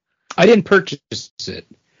 pack? I didn't purchase it.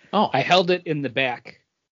 Oh, I held it in the back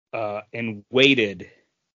and waited.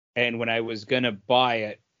 And when I was going to buy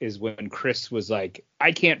it is when Chris was like,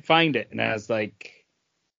 I can't find it. And I was like,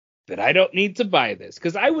 but I don't need to buy this.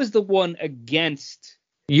 Because I was the one against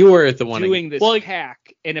you were the one doing this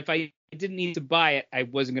pack. And if I didn't need to buy it, I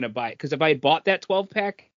wasn't going to buy it. Because if I had bought that 12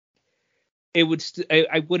 pack, it would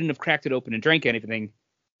I wouldn't have cracked it open and drank anything.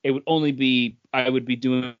 It would only be I would be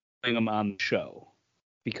doing them on the show.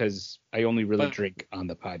 Because I only really drink on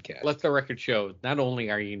the podcast. Let the record show, not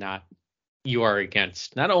only are you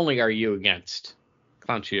against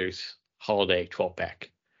Clown Shoes Holiday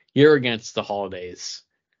 12-pack, you're against the holidays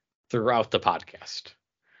throughout the podcast.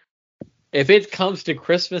 If it comes to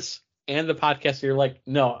Christmas and the podcast, you're like,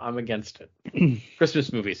 no, I'm against it.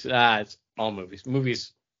 Christmas movies. It's all movies.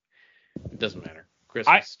 Movies, it doesn't matter.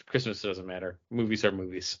 Christmas doesn't matter. Movies are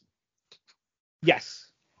movies. Yes.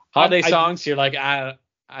 Holiday songs, you're like,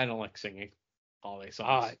 I don't like singing holiday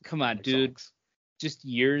songs. Come on, dude. Songs. Just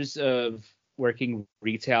years of working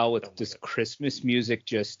retail with just Christmas music,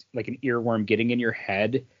 just like an earworm getting in your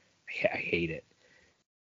head. I hate it.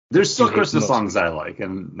 There's still Christmas songs I like,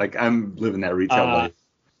 and like I'm living that retail life.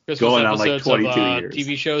 Christmas going on like 22 years.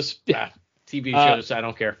 TV shows. TV shows, I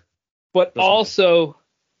don't care. But also,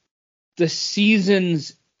 the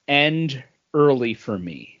seasons end early for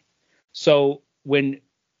me. So when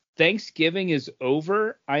Thanksgiving is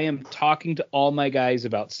over, I am talking to all my guys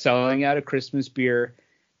about selling out of Christmas beer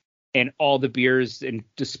and all the beers and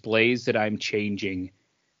displays that I'm changing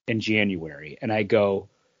in January. And I go,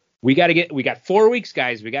 we got 4 weeks,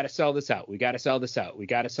 guys. We got to sell this out. We got to sell this out. We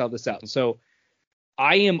got to sell this out. And so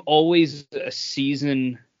I am always a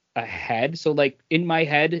season ahead. So like in my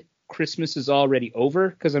head, Christmas is already over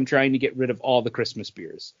because I'm trying to get rid of all the Christmas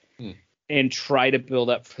beers and try to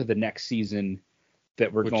build up for the next season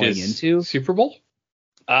that we're going into. Super Bowl?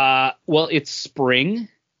 Well, it's spring.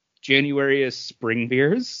 January is spring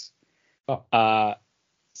beers. Oh.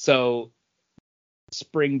 So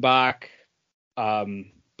spring Bach,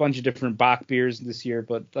 bunch of different Bach beers this year,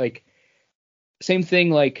 but like same thing,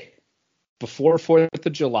 like before 4th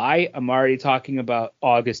of July, I'm already talking about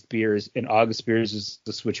August beers, and August beers is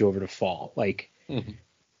the switch over to fall. Like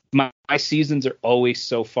my seasons are always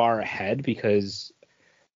so far ahead because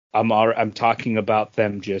I'm talking about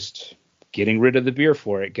them just getting rid of the beer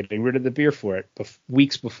for it,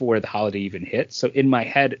 weeks before the holiday even hits. So in my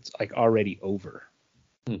head, it's like already over.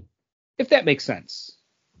 If that makes sense.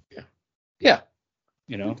 Yeah.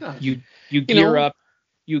 You know, you gear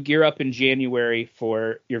up in January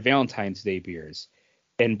for your Valentine's Day beers,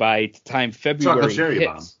 and by the time February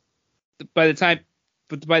hits, by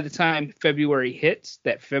the time February hits,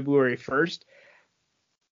 that February 1st,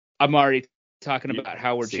 I'm already talking about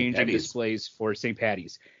how we're changing displays for St.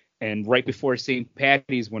 Patty's. And right before St.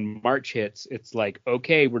 Patty's, when March hits, it's like,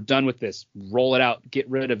 okay, we're done with this. Roll it out. Get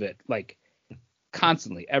rid of it. Like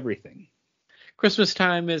constantly, everything. Christmas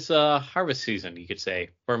time is harvest season, you could say,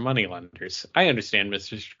 for moneylenders. I understand,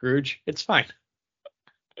 Mr. Scrooge. It's fine.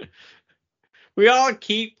 We all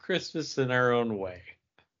keep Christmas in our own way.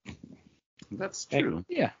 That's true.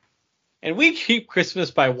 Yeah. And we keep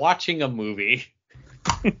Christmas by watching a movie.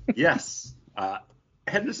 Yes.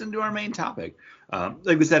 Head us into our main topic.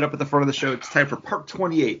 Like we said up at the front of the show, it's time for part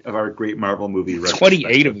 28 of our great Marvel movie.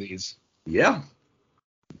 28 of these. Yeah.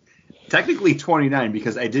 Technically 29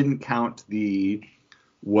 because I didn't count the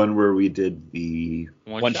one where we did the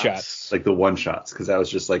one shots. Like the one shots, because I was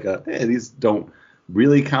just like, hey, these don't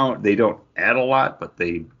really count. They don't add a lot, but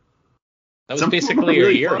they. That was basically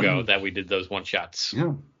really a year ago that we did those one shots.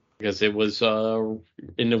 Yeah. Because it was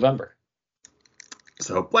in November.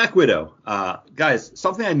 So Black Widow, guys,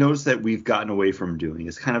 something I noticed that we've gotten away from doing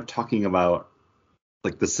is kind of talking about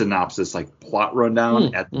like the synopsis, like plot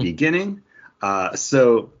rundown at the beginning.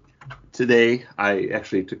 So today I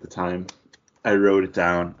actually took the time. I wrote it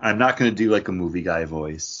down. I'm not going to do like a movie guy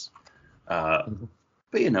voice, but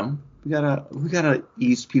you know, we gotta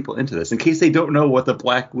ease people into this in case they don't know what the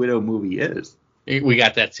Black Widow movie is. We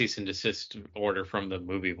got that cease and desist order from the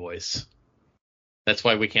movie voice. That's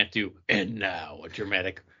why we can't do "and now" a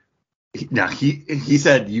dramatic. Now he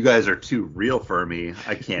said you guys are too real for me.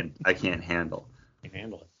 I can't handle. Can't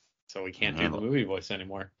handle it. So we can't do the movie voice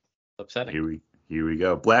anymore. It's upsetting. Here we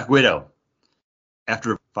go. Black Widow.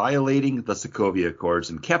 After violating the Sokovia Accords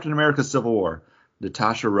in Captain America Civil War,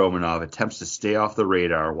 Natasha Romanoff attempts to stay off the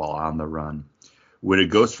radar while on the run. When a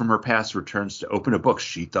ghost from her past returns to open a book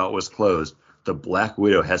she thought was closed, the Black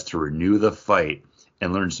Widow has to renew the fight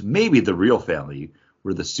and learns maybe the real family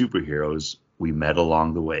were the superheroes we met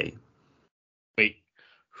along the way. Wait,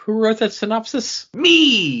 who wrote that synopsis?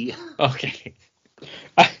 Me! Okay.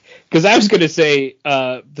 Because I was going to say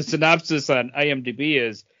the synopsis on IMDb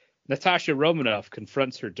is Natasha Romanoff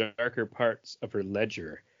confronts her darker parts of her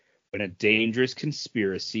ledger when a dangerous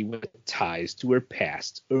conspiracy with ties to her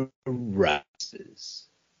past arises.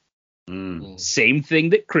 Same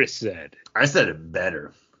thing that Chris said. I said it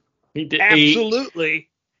better. He did. Absolutely.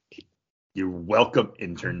 You're welcome,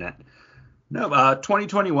 Internet. No,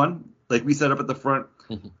 2021, like we said up at the front,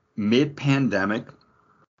 mid-pandemic,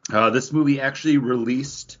 this movie actually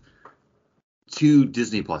released to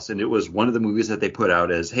Disney Plus, and it was one of the movies that they put out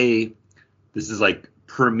as, hey, this is like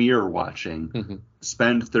premiere watching.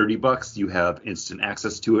 Spend $30, you have instant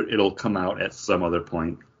access to it. It'll come out at some other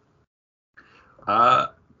point.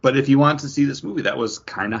 But if you want to see this movie, that was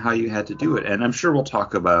kind of how you had to do it. And I'm sure we'll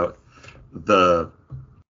talk about the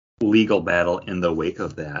legal battle in the wake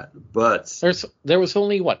of that. But there was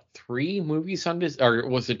only 3 movies on Disney, or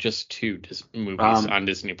was it just 2 movies on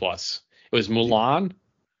Disney Plus? It was Mulan,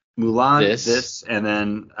 this, and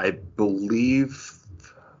then I believe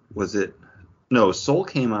Soul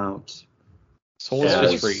came out. Soul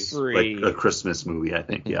is just free. Like a Christmas movie, I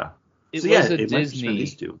think. Yeah. It so was yeah, a it Disney. might have been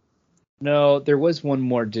these two. No, there was one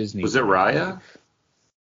more Disney. Was it Raya?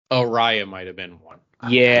 Oh, Raya might have been one.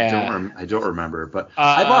 Yeah. I don't remember, but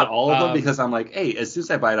I bought all of them because I'm like, hey, as soon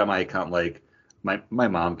as I buy it on my account, like my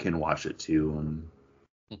mom can watch it too.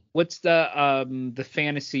 And what's the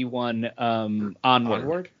fantasy one?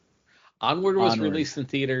 Onward. Onward was released in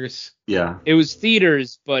theaters. Yeah. It was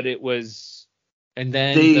theaters, but it was. And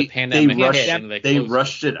then the pandemic hit and they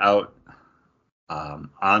rushed it out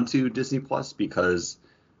onto Disney Plus because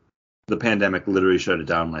the pandemic literally shut it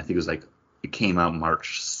down. I think it was like it came out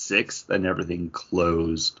March 6th and everything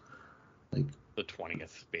closed. Like the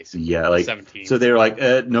 20th, basically. Yeah, like 17th. So they were like,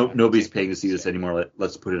 nobody's paying to see this anymore.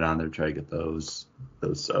 Let's put it on there, try to get those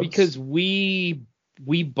subs. Because we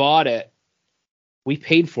bought it, we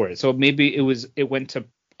paid for it, so maybe it went to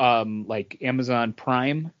like Amazon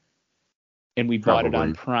Prime, and we bought it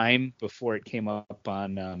on Prime before it came up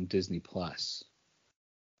on Disney Plus.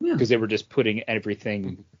 Yeah, because they were just putting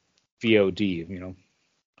everything VOD,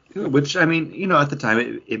 Which, I mean, at the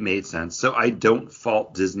time it made sense. So I don't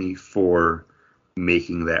fault Disney for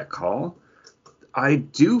making that call. I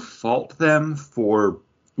do fault them for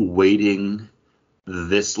waiting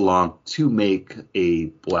this long to make a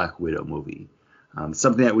Black Widow movie.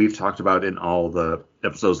 Something that we've talked about in all the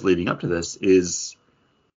episodes leading up to this is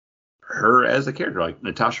her as a character. Like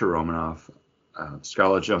Natasha Romanoff,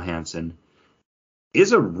 Scarlett Johansson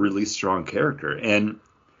is a really strong character. And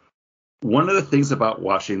one of the things about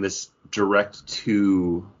watching this direct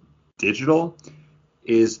to digital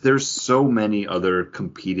is there's so many other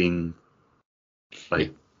competing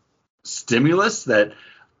stimulus that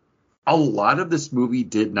a lot of this movie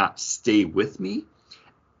did not stay with me.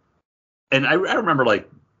 And I remember like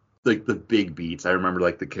the big beats. I remember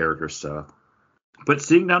like the character stuff. But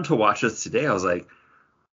sitting down to watch this today, I was like,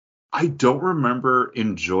 I don't remember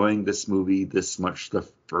enjoying this movie this much the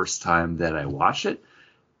first time that I watched it.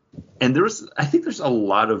 And I think there's a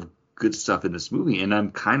lot of good stuff in this movie, and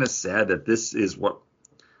I'm kind of sad that this is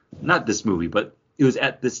not this movie, but it was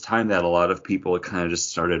at this time that a lot of people kind of just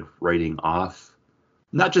started writing off,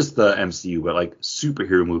 not just the MCU, but like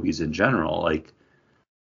superhero movies in general. Like,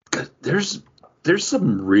 there's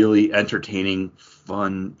some really entertaining,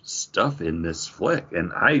 fun stuff in this flick,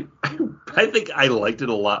 and I think I liked it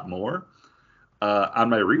a lot more on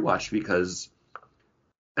my rewatch because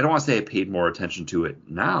I don't want to say I paid more attention to it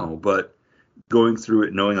now, but going through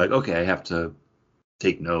it knowing like, okay, I have to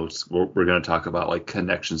take notes. We're going to talk about like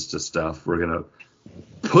connections to stuff. We're going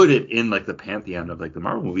to put it in like the pantheon of like the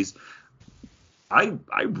Marvel movies. I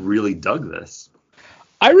really dug this.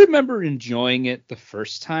 I remember enjoying it the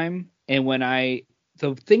first time. And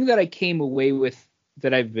the thing that I came away with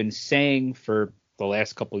that I've been saying for the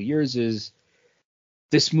last couple of years is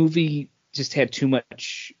this movie just had too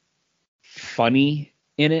much funny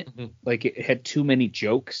in it. Mm-hmm. Like it had too many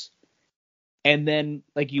jokes. And then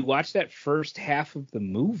like you watch that first half of the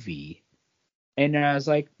movie and I was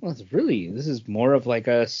like, well, this is more of like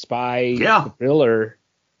a spy thriller.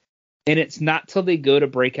 And it's not till they go to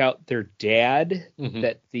break out their dad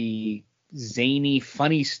that the zany,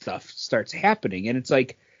 funny stuff starts happening. And it's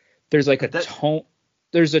like, there's like a tone.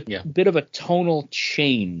 there's a Yeah. bit of a tonal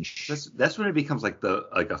change. That's when it becomes like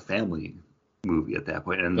a family movie at that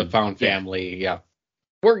point. And The found family, yeah.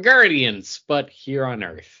 We're guardians, but here on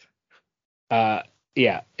Earth.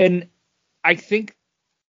 Yeah, and I think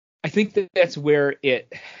that's where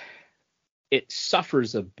it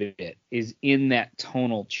suffers a bit, is in that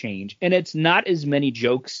tonal change, and it's not as many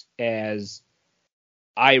jokes as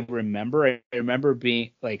I remember. I remember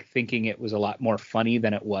being like thinking it was a lot more funny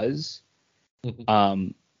than it was.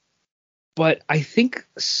 But I think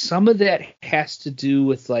some of that has to do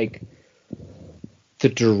with like the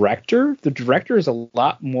director. The director is a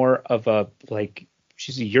lot more of a like,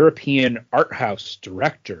 she's a European art house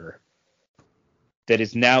director that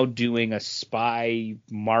is now doing a spy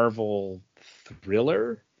Marvel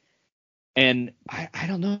thriller. And I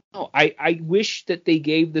don't know. I wish that they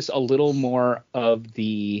gave this a little more of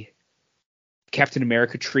the Captain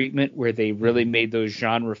America treatment, where they really made those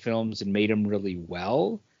genre films and made them really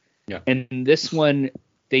well. Yeah. And this one,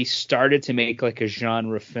 they started to make like a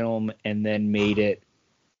genre film and then made it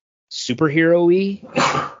superhero-y.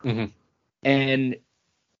 Mm-hmm. And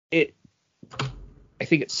I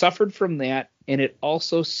think it suffered from that. And it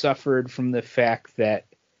also suffered from the fact that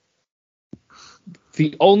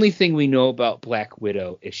the only thing we know about Black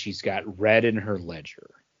Widow is she's got red in her ledger.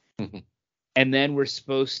 Mm-hmm. And then we're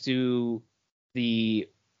supposed to, the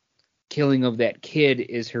killing of that kid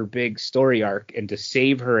is her big story arc, and to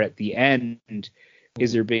save her at the end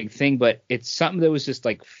is her big thing. But it's something that was just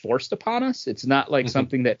like forced upon us. It's not like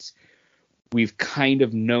something that's we've kind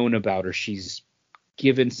of known about, or she's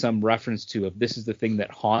given some reference to of this is the thing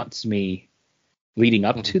that haunts me leading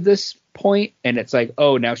up to this point. And it's like,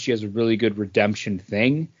 oh, now she has a really good redemption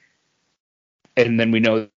thing. And then we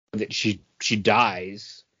know that she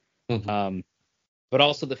dies. But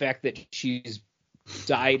also the fact that she's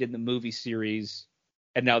died in the movie series,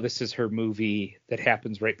 and now this is her movie that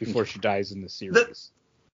happens right before she dies in the series.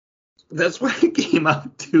 That's why it came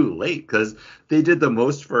out too late, because they did the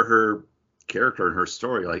most for her character and her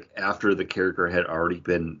story, like after the character had already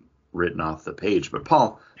been written off the page. But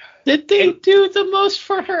Paul, did they do the most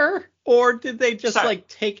for her, or did they just Sorry. like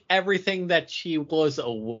take everything that she was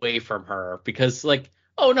away from her? Because like,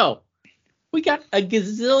 oh no, we got a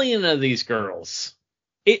gazillion of these girls.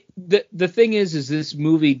 The thing is this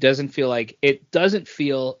movie doesn't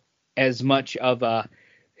feel as much of a,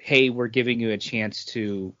 hey, we're giving you a chance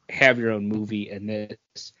to have your own movie in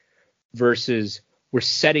this, versus we're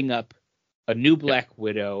setting up a new Black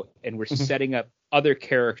Widow and we're setting up other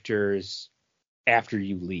characters after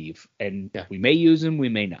you leave, and we may use them, we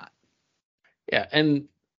may not. Yeah, and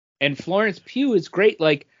Florence Pugh is great.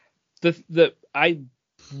 Like I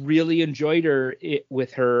really enjoyed her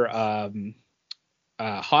with her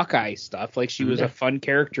Hawkeye stuff. Like she was a fun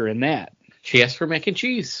character in that. She asked for mac and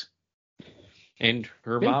cheese, and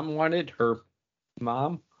her mom wanted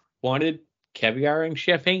caviar and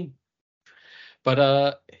champagne.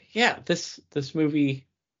 But this movie,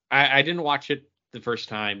 I didn't watch it the first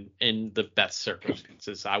time in the best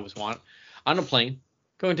circumstances. I was on a plane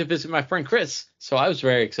going to visit my friend Chris, so I was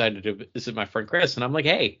very excited to visit my friend Chris, and I'm like,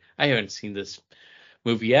 hey, I haven't seen this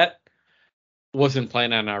movie yet. Wasn't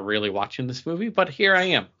planning on really watching this movie, but here I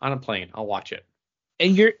am on a plane. I'll watch it.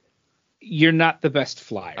 And you're not the best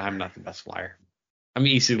flyer. I'm not the best flyer. I'm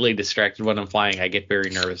easily distracted when I'm flying. I get very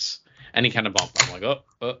nervous. Any kind of bump, I'm like,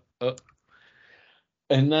 oh.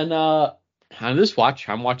 And then on this watch,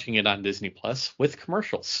 I'm watching it on Disney Plus with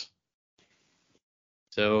commercials.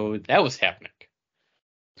 So that was happening.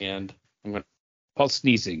 And I'm going to... Paul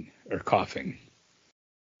sneezing or coughing.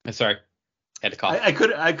 I'm sorry. Had to cough. I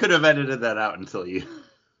could have edited that out until you,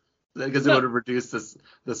 because it would have reduced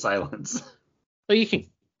the silence. Well, you can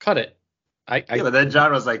cut it. But then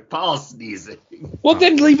John was like, Paul sneezing. Well,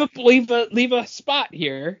 then leave a spot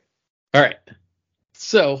here. All right.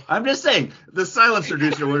 So I'm just saying, the silence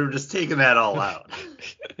reducer would have just taken that all out.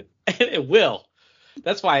 And it will.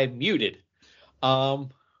 That's why I muted. I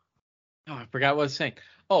forgot what I was saying.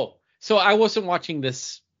 Oh, so I wasn't watching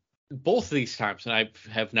this both of these times, and I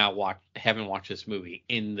haven't watched this movie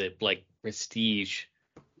in the like prestige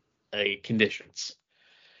conditions.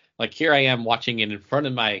 Like here I am watching it in front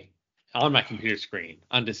of on my computer screen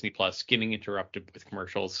on Disney Plus, getting interrupted with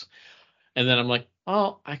commercials, and then I'm like,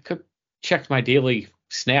 oh, I could check my daily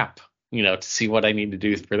Snap, to see what I need to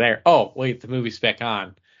do for there. Oh, wait, the movie's back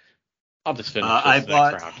on. I'll just finish this I next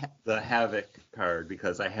bought round. the Havoc card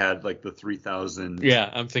because I had like the 3,000 Yeah,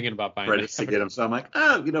 I'm thinking about buying credits to get them. So I'm like,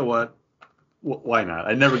 oh, you know what? Why not?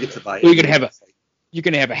 I never get to buy it. You're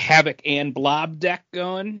gonna have a Havoc and Blob deck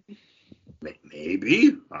going.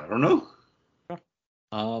 Maybe, I don't know.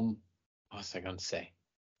 What was I going to say?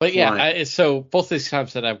 But yeah, so both these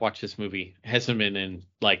times that I've watched this movie hasn't been in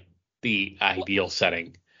like the ideal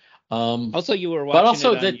setting. Also, you were but watching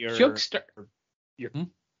also it on the your jokester.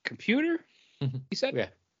 computer. Mhm. You said, Yeah.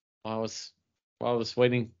 While I was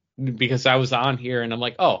waiting because I was on here and I'm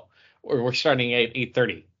like, oh, we're starting at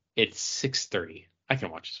 8:30. It's 6:30. I can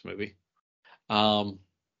watch this movie.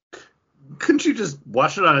 Couldn't you just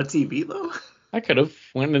watch it on a TV though? I could have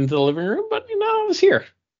went into the living room, but I was here.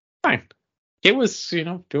 Fine. It was,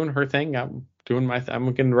 doing her thing. I'm doing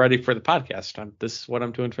I'm getting ready for the podcast. This is what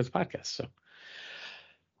I'm doing for the podcast. So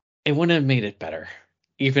it wouldn't have made it better,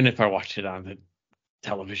 even if I watched it on the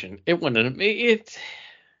television. It wouldn't have made it.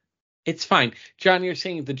 It's fine. John, you're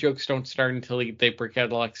saying the jokes don't start until they break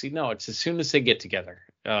out of Lexi. No, it's as soon as they get together.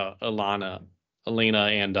 Elena,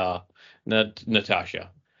 and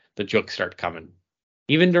Natasha, the jokes start coming.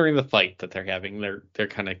 Even during the fight that they're having, they're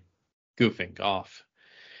kind of goofing off.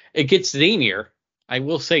 It gets zanier. I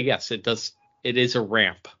will say yes, it does. It is a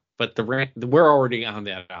ramp, but we're already on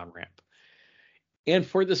that on ramp. And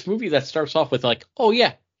for this movie that starts off with like, oh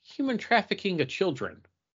yeah, human trafficking of children.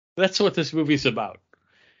 That's what this movie's about.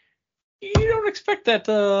 You don't expect that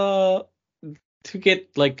to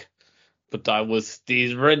get like, but I was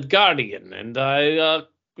the Red Guardian and I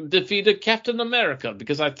defeated Captain America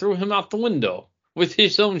because I threw him out the window with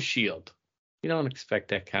his own shield. You don't expect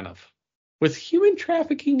that kind of with human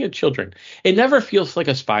trafficking of children. It never feels like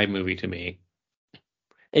a spy movie to me.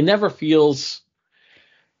 It never feels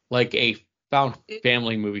like a found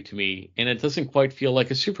family movie to me, and it doesn't quite feel like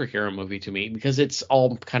a superhero movie to me because it's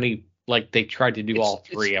all kind of like they tried to do all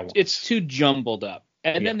three at once. It's too jumbled up.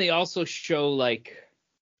 And then they also show like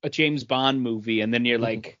a James Bond movie, and then you're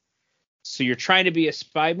like, so you're trying to be a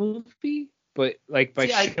spy movie, but like by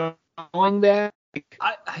showing that,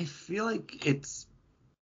 I feel like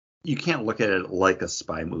you can't look at it like a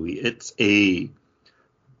spy movie. It's a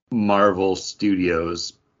Marvel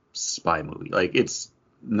Studios spy movie. Like it's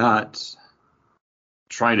not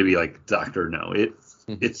trying to be like Dr. No.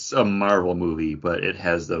 It's a Marvel movie, but it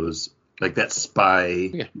has those like that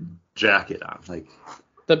spy jacket on. Like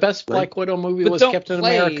the best Black Widow movie was Captain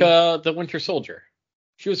America: The Winter Soldier.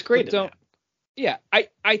 She was great in that. Yeah,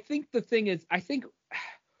 I think the thing is, I think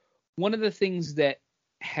one of the things that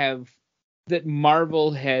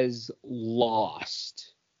Marvel has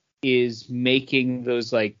lost is making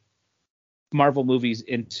those like Marvel movies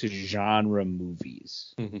into genre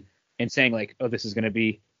movies and saying like, oh, this is going to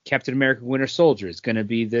be Captain America: Winter Soldier. It's going to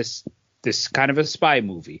be this kind of a spy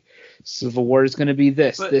movie. Civil War is going to be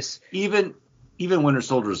this. Even Winter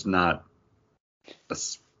Soldier is not a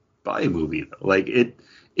spy movie though. Like it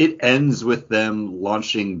ends with them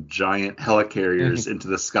launching giant helicarriers into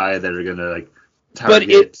the sky that are going to like target.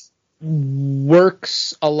 But it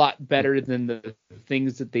works a lot better than the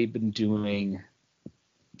things that they've been doing.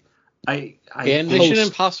 And Mission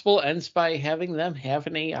Impossible ends by having them have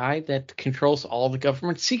an AI that controls all the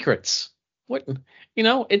government secrets. What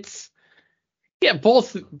it's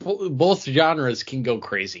both genres can go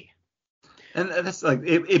crazy. And that's like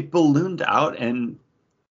it ballooned out, and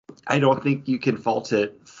I don't think you can fault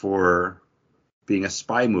it for being a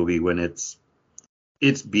spy movie when it's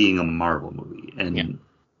being a Marvel movie. And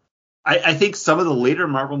I think some of the later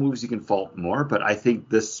Marvel movies you can fault more, but I think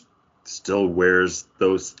this still wears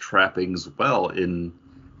those trappings well in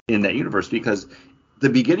that universe, because the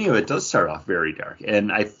beginning of it does start off very dark,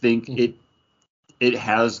 and I think it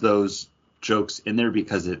has those jokes in there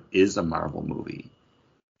because it is a Marvel movie,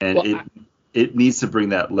 and it needs to bring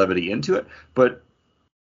that levity into it, but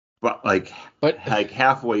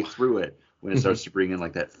halfway through it, when it starts to bring in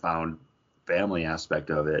like that found family aspect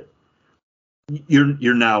of it,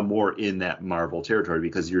 you're now more in that Marvel territory,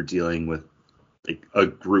 because you're dealing with like a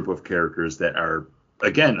group of characters that are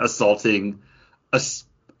again assaulting a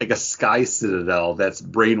sky citadel that's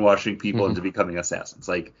brainwashing people into becoming assassins.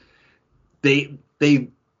 Like they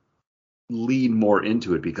lean more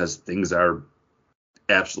into it because things are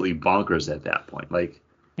absolutely bonkers at that point. Like,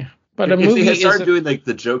 but if they had started doing like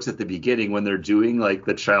the jokes at the beginning when they're doing like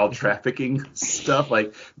the child trafficking stuff,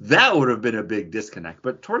 like that would have been a big disconnect.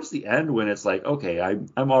 But towards the end, when it's like, okay,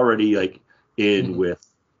 I'm already like in with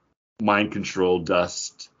mind control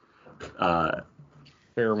dust,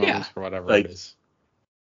 pheromones or whatever like, it is.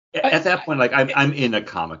 At that point, like I'm in a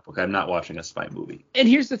comic book. I'm not watching a spy movie. And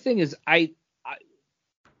here's the thing: is I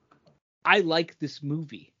like this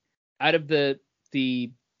movie. Out of the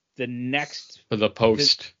next for the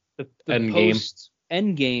post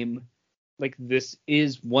Endgame, like this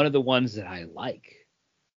is one of the ones that I like.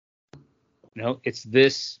 It's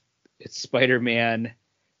Spider-Man,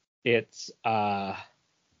 it's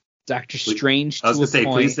Doctor Strange. I was to gonna a say,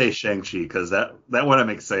 point. please say Shang-Chi, because that one I'm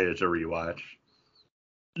excited to rewatch.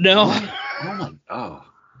 No.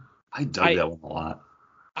 I dug that one a lot.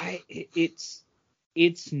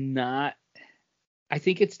 It's not. I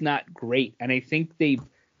think it's not great, and I think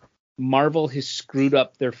Marvel has screwed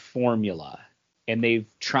up their formula, and they've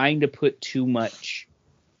trying to put too much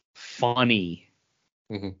funny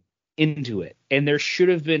into it, and there should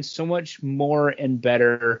have been so much more and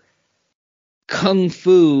better kung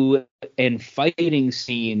fu and fighting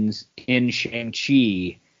scenes in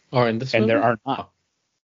Shang-Chi, or in this and movie? There are not.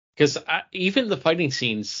 Because even the fighting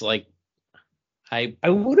scenes, like I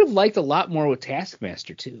would have liked a lot more with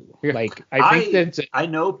Taskmaster too. Yeah. Like I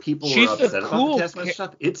know people she's are a upset about cool the Taskmaster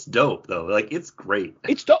stuff. It's dope though. Like it's great.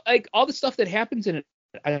 it's like all the stuff that happens in it.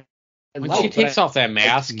 I when love, she takes off that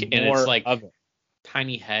mask like and more it's like of it.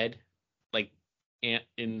 tiny head, like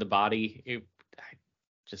in the body. I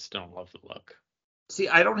just don't love the look. See,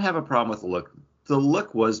 I don't have a problem with the look. The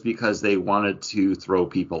look was because they wanted to throw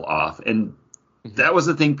people off, and that was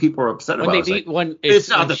the thing people were upset about. It's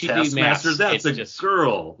not the Taskmaster, that's a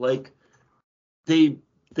girl. Like they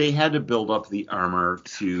had to build up the armor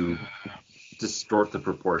to distort the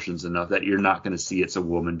proportions enough that you're not going to see it's a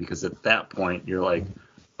woman, because at that point you're like,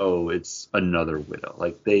 oh, it's another Widow.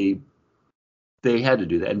 Like they had to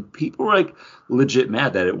do that, and people were like legit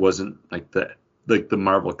mad that it wasn't like the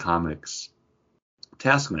Marvel Comics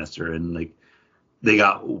Taskmaster, and like they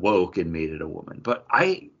got woke and made it a woman. But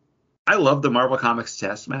I love the Marvel Comics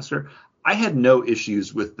Taskmaster. I had no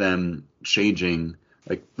issues with them changing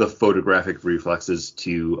like the photographic reflexes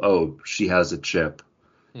to, oh, she has a chip.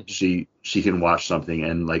 She can watch something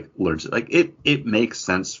and like learns it. Like it makes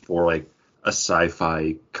sense for like a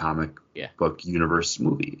sci-fi comic book universe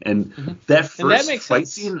movie. And that first fight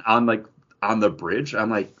scene on the bridge, I'm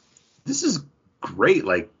like, this is great.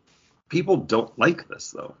 Like people don't like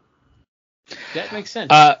this though. That makes sense.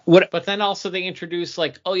 But then also they introduce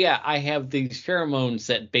like, oh yeah, I have these pheromones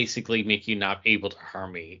that basically make you not able to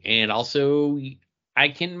harm me, and also I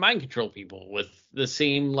can mind control people with the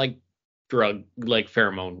same like drug, like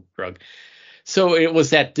pheromone drug. So it was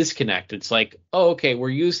that disconnect. It's like, oh okay, we're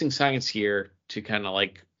using science here to kind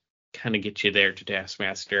of get you there to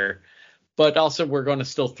Taskmaster, but also we're going to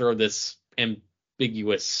still throw this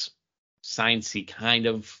ambiguous sciencey kind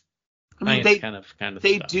of. I mean,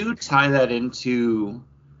 they do tie that into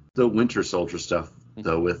the Winter Soldier stuff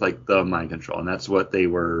though, with like the mind control, and that's what they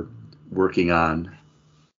were working on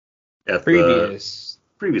at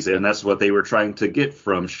previously, and that's what they were trying to get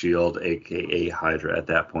from SHIELD, aka Hydra, at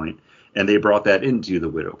that point, and they brought that into the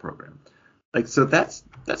Widow program. Like, so that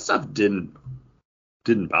stuff didn't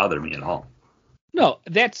bother me at all. No,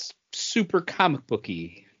 that's super comic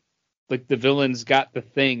booky. Like the villains got the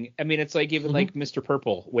thing. I mean, it's like even like Mr.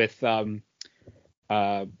 Purple with and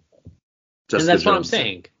that's what I'm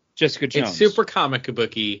saying. Jessica Jones. It's super comic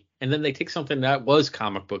booky, and then they take something that was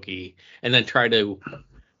comic booky and then try to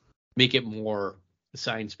make it more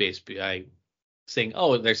science based by saying,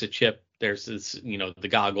 oh, there's a chip, there's this, the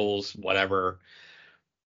goggles, whatever.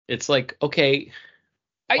 It's like, okay,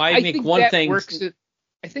 why make one thing?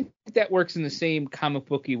 I think that works in the same comic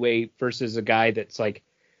booky way versus a guy that's like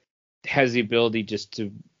has the ability just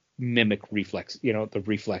to mimic reflex, the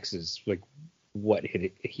reflexes, like what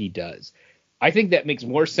he does. I think that makes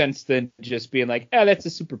more sense than just being like, that's a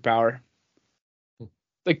superpower.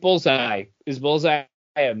 Like Bullseye. Is Bullseye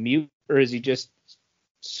a mute, or is he just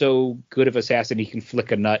so good of assassin he can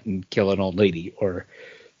flick a nut and kill an old lady, or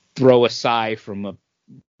throw a sigh from a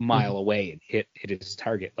mile away and hit his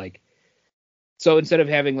target? Like, so instead of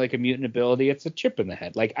having like a mutant ability, it's a chip in the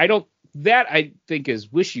head. Like, I think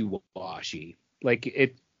is wishy-washy. Like,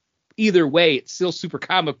 it either way, it's still super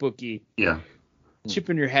comic booky. Yeah. Chip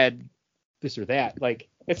in your head, this or that. Like,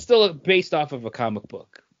 it's still based off of a comic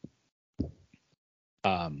book.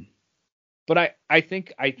 But I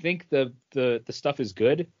think the stuff is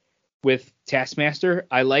good with Taskmaster.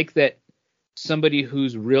 I like that somebody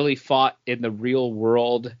who's really fought in the real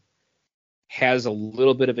world has a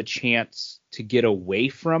little bit of a chance to get away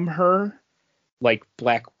from her, like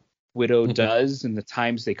Black Widow does in the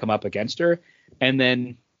times they come up against her. And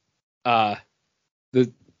then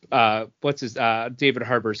David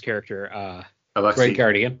Harbour's character, Red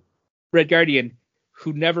Guardian,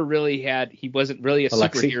 who never really he wasn't really a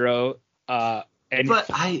superhero, and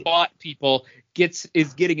fought people,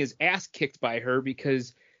 is getting his ass kicked by her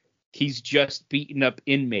because he's just beating up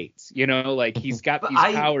inmates, like he's got these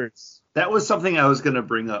powers. That was something I was going to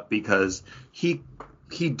bring up, because he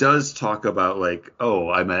does talk about like, oh,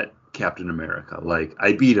 I met Captain America, like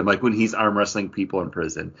I beat him, like when he's arm wrestling people in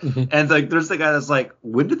prison. And like there's the guy that's like,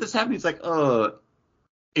 when did this happen? He's like,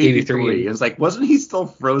 83. And it's like, wasn't he still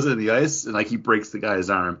frozen in the ice? And like he breaks the guy's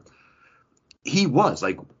arm. He was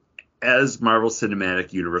like, as Marvel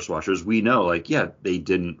Cinematic Universe watchers, we know like, yeah, they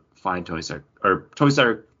didn't find Tony Stark. No,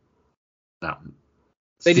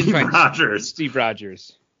 They didn't find Rogers. Steve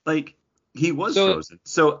Rogers. Like he was frozen.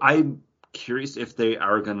 So I'm curious if they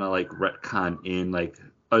are gonna like retcon in like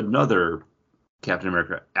another Captain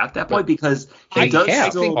America at that point, because he does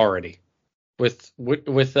still already with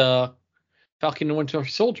Falcon and Winter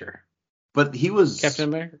Soldier. But he was Captain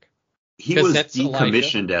America. He was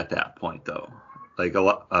decommissioned at that point, though. Like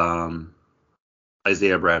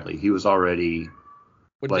Isaiah Bradley, he was already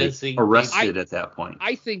arrested at that point.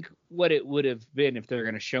 I think what it would have been if they're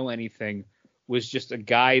going to show anything was just a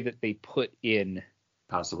guy that they put in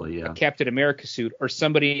possibly, yeah, a Captain America suit, or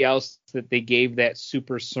somebody else that they gave that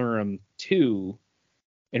super serum to,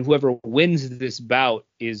 and whoever wins this bout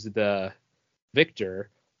is the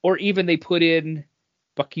victor. Or even they put in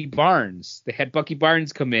Bucky Barnes. They had Bucky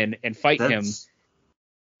Barnes come in and fight him,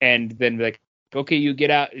 and then be like, okay, you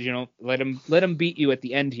get out. Let him beat you at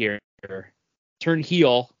the end here. Turn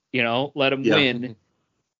heel. Let him win.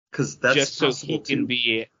 Because that's just so he can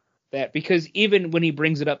be that. Because even when he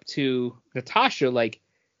brings it up to Natasha, like,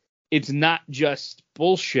 it's not just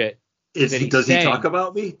bullshit. Does he talk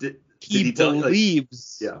about me? He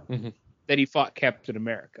believes. That he fought Captain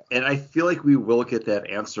America. And I feel like we will get that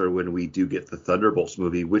answer when we do get the Thunderbolts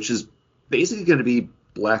movie, which is basically going to be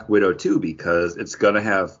Black Widow 2, because it's going to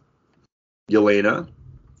have Yelena,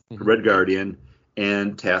 Red Guardian,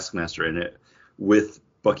 and Taskmaster in it, with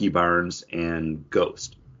Bucky Barnes and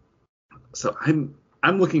Ghost. So I'm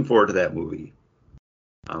looking forward to that movie.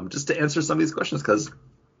 Just to answer some of these questions, because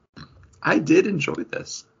I did enjoy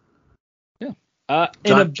this. Yeah.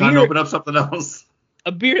 John, open up something else.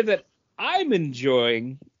 A beer that I'm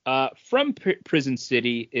enjoying from Prison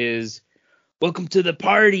City is Welcome to the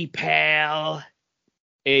Party, Pal.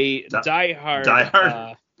 A diehard.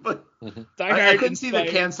 I couldn't see the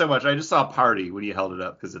can so much. I just saw Party when you held it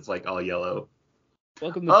up, because it's like all yellow.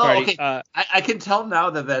 Welcome to the Party. Okay. I can tell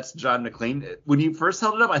now that that's John McClane. When you first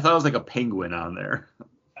held it up, I thought it was like a penguin on there.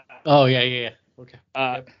 Oh, yeah. Okay.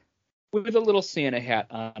 With a little Santa hat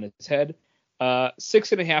on its head.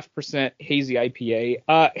 6.5% hazy IPA.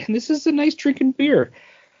 And this is a nice drinking beer.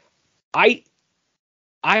 I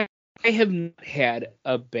have not had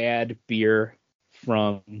a bad beer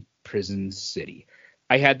from Prison City.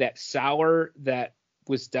 I had that sour that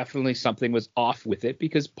was definitely something was off with it,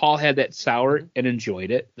 because Paul had that sour and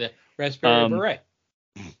enjoyed it. The raspberry beret.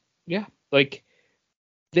 Yeah, like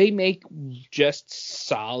they make just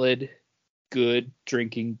solid, good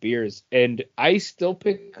drinking beers, and I still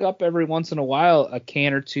pick up every once in a while a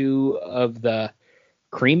can or two of the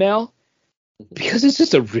cream ale, because it's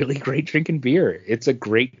just a really great drinking beer. It's a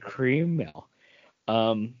great cream ale.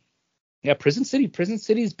 Yeah, Prison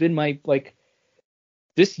City's been my, like,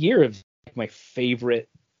 this year of my favorite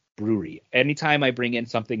brewery. Anytime I bring in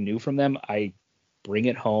something new from them, I bring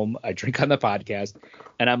it home, I drink on the podcast,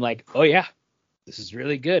 and I'm like, oh yeah, this is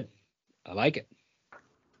really good. I like it.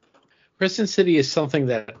 Prison City is something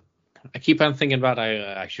that I keep on thinking about.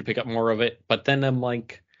 I should pick up more of it, but then I'm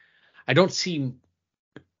like, I didn't see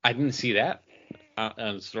that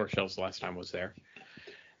on the store shelves the last time I was there.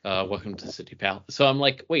 Welcome to City Pal. So I'm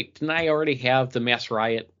like, wait, didn't I already have the Mass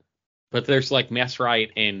Riot? But there's like Mass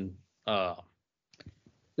Riot in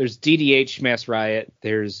there's DDH Mass Riot,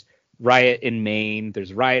 there's Riot in Maine,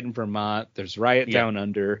 there's Riot in Vermont, there's Riot Down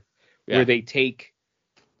Under, where they take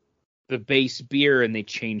the base beer and they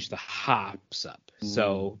change the hops up.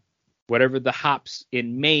 So whatever the hops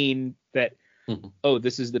in Maine that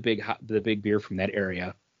this is the big beer from that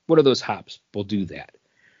area. What are those hops? We'll do that.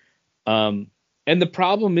 And the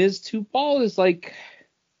problem is too, Paul, is like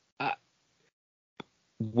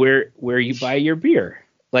where you buy your beer.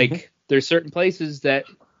 Like there's certain places that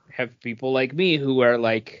have people like me who are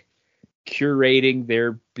like curating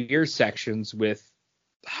their beer sections with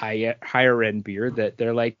higher end beer that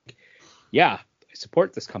they're like, yeah, I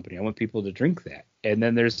support this company. I want people to drink that. And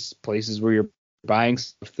then there's places where you're buying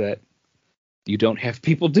stuff that you don't have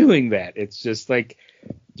people doing that. It's just like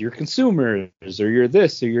you're consumers, or you're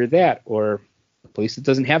this, or you're that, or a place that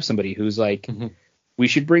doesn't have somebody who's like, we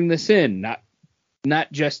should bring this in.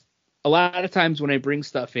 Not just, a lot of times when I bring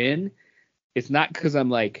stuff in, it's not because I'm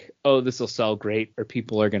like, oh, this will sell great or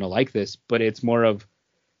people are going to like this, but it's more of,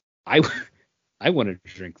 I want to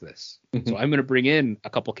drink this. So I'm going to bring in a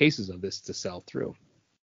couple cases of this to sell through.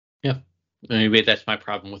 Yeah. Maybe that's my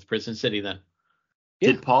problem with Prison City then.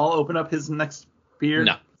 Did Paul open up his next beer?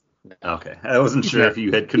 No. Okay. I wasn't sure if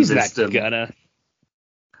you had convinced him. Gonna.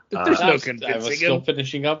 There's no I was convincing still him.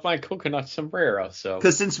 finishing up my coconut sombrero, so.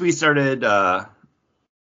 Because since we started the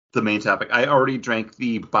main topic, I already drank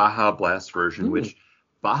the Baja Blast version, which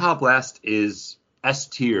Baja Blast is S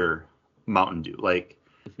tier Mountain Dew. Like,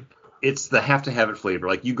 it's the have to have it flavor.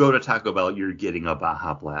 Like, you go to Taco Bell, you're getting a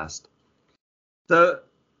Baja Blast. The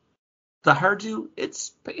Hard Dew,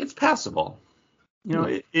 it's passable. You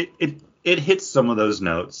know, it hits some of those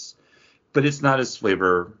notes, but it's not as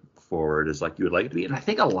flavor forward as like you would like it to be. And I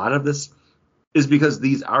think a lot of this is because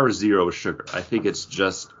these are zero sugar. I think it's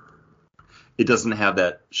just it doesn't have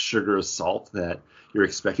that sugar or salt that you're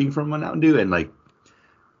expecting from a Mountain Dew, and like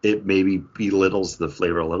it maybe belittles the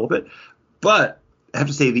flavor a little bit. But I have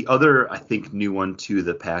to say the other I think new one to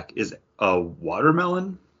the pack is a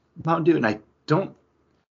watermelon Mountain Dew, and I don't.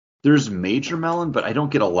 There's Major Melon, but I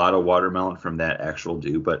don't get a lot of watermelon from that actual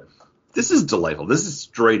dew. But this is delightful. This is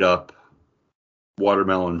straight up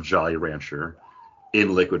watermelon Jolly Rancher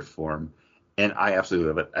in liquid form, and I absolutely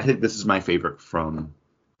love it. I think this is my favorite from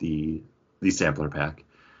the sampler pack.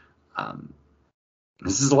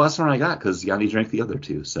 This is the last one I got because Yanni drank the other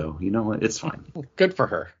two, so you know what? It's fine. Good for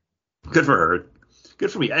her. Good for her.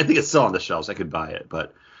 Good for me. I think it's still on the shelves. I could buy it,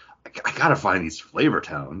 but I gotta find these Flavor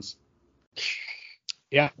Towns.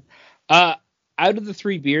 Yeah. Out of the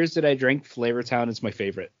 3 beers that I drank, Flavor Town is my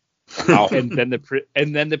favorite. And then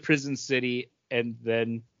the Prison City, and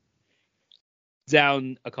then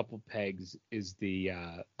down a couple pegs is the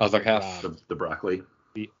Other half. The broccoli.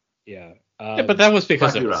 Yeah. Yeah, but that was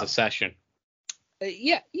because it was Rob. a session.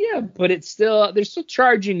 Yeah, but they're still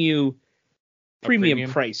charging you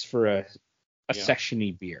premium price for a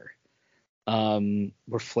session-y beer.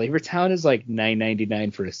 Where Flavor Town is like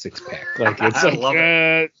 $9.99 for a 6-pack. Like it's I love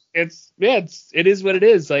it. It is what it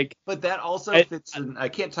is. Like, but that also fits in. I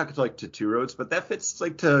can't talk to Two Roads, but that fits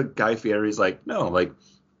like to Guy Fieri's. Like, no, like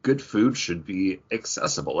good food should be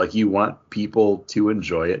accessible. Like you want people to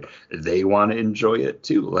enjoy it. They want to enjoy it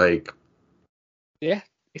too. Like, yeah,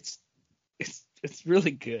 it's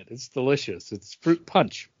really good. It's delicious. It's fruit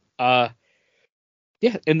punch. Yeah,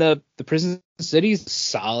 and the Prison City's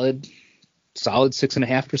solid 6.5%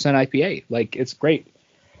 IPA. Like it's great.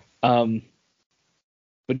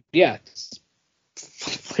 But yeah,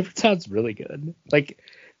 Flavor Town's really good. Like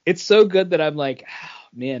it's so good that I'm like, oh,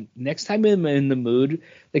 man, next time I'm in the mood,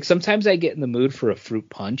 like sometimes I get in the mood for a fruit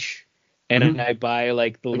punch, and I buy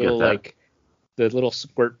like the little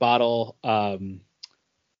squirt bottle,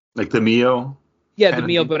 like the Mio. Yeah, the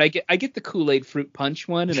Mio, but I get the Kool-Aid fruit punch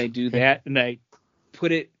one, and I do that, and I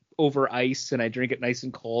put it over ice, and I drink it nice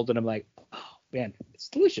and cold, and I'm like, oh man, it's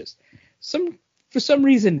delicious. For some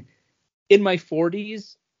reason, in my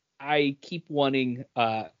 40s, I keep wanting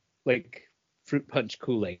like fruit punch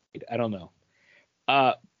Kool-Aid. I don't know,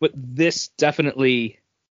 but this definitely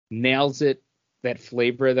nails it. That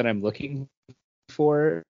flavor that I'm looking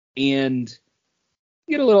for, and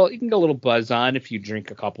you can get a little buzz on if you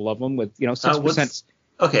drink a couple of them with 6%.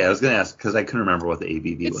 Okay, I was gonna ask because I couldn't remember what the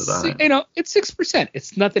ABV was on it. It's 6%.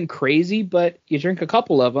 It's nothing crazy, but you drink a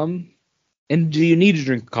couple of them, and do you need to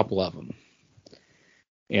drink a couple of them?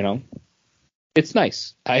 It's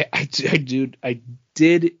nice. I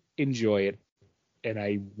did enjoy it, and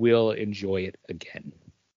I will enjoy it again.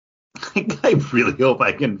 I really hope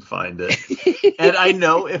I can find it. And I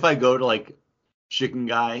know if I go to like Chicken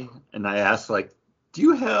Guy and I ask like, do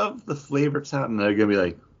you have the Flavor Town? And they're gonna be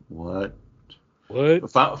like, what?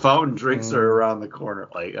 Fountain drinks are around the corner.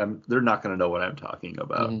 Like they're not gonna know what I'm talking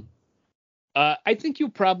about. I think you'll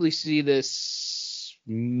probably see this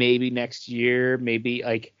maybe next year. Maybe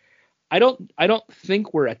like I don't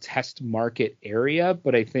think we're a test market area,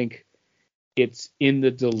 but I think it's in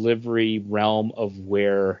the delivery realm of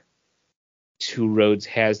where Two Roads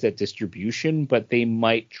has that distribution, but they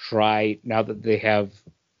might try, now that they have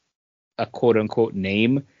a quote unquote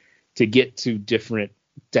name, to get to different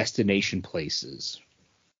destination places.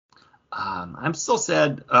 I'm still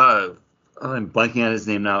sad. I'm blanking on his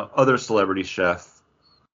name now. Other celebrity chef.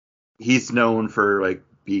 He's known for like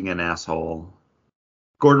being an asshole.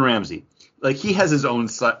 Gordon Ramsay. Like he has his own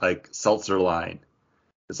like seltzer line.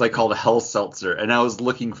 It's like called a Hell Seltzer, and I was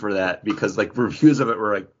looking for that because like reviews of it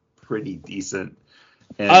were like pretty decent.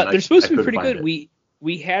 And they're supposed to be pretty good.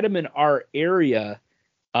 We had them in our area,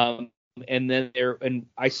 and then and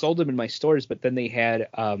I sold them in my stores, but then they had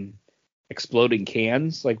exploding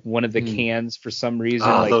cans. Like one of the cans for some reason,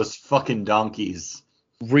 those fucking donkeys,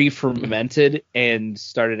 re-fermented and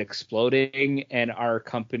started exploding. And our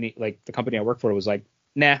company, like the company I work for, was like,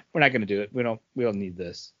 nah, we're not gonna do it. We don't need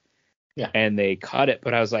this. Yeah. And they cut it,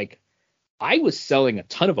 but I was like, I was selling a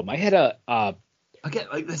ton of them. I had a Again,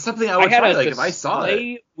 like that's something I I would had try. a Like if I saw it.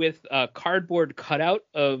 display with a cardboard cutout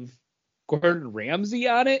of Gordon Ramsay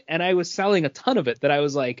on it, and I was selling a ton of it. That I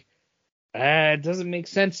was like, it doesn't make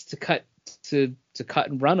sense to cut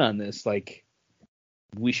and run on this. Like,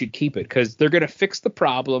 we should keep it because they're gonna fix the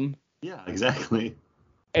problem. Yeah, exactly.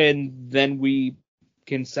 And then we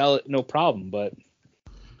can sell it no problem. But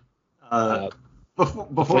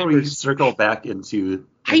before we circle back into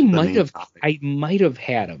I topic, might have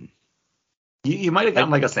had them. You might have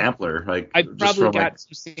gotten like a sampler, like I just probably from, got like,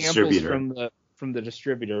 some samples distributor. from the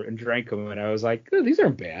distributor and drank them, and I was like, oh, these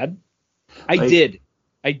aren't bad. I Like- did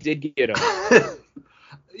get them.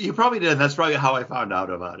 You probably did, and that's probably how I found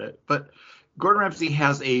out about it. But Gordon Ramsay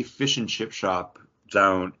has a fish and chip shop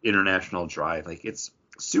down International Drive. Like it's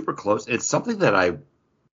super close. It's something that I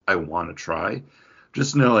want to try.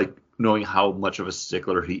 Just knowing how much of a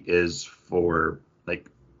stickler he is for like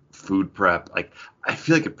food prep. Like I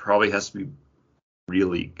feel like it probably has to be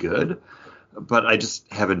really good, but I just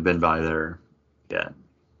haven't been by there yet.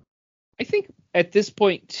 I think at this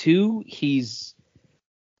point too, he's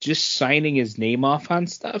just signing his name off on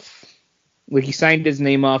stuff. Like he signed his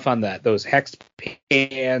name off on those Hex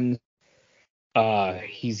pans.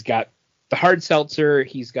 He's got the hard seltzer.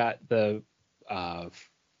 He's got the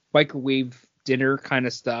microwave dinner kind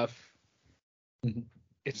of stuff. Mhm.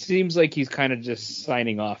 It seems like he's kind of just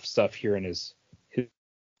signing off stuff here in his.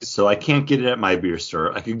 So I can't get it at my beer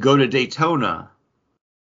store. I could go to Daytona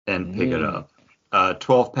and pick it up.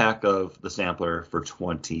 12 pack of the sampler for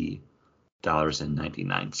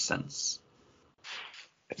 $20.99.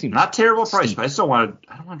 It seems Not terrible price, steep. but I don't want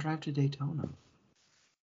to drive to Daytona.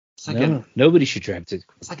 It's like Nobody should drive to.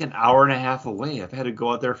 it's like an hour and a half away. I've had to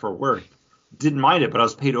go out there for work. Didn't mind it, but I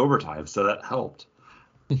was paid overtime, so that helped.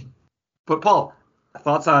 But Paul,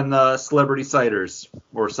 thoughts on celebrity ciders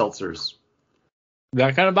or seltzers?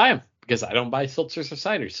 Not gonna buy them because I don't buy seltzers or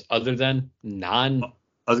ciders other than I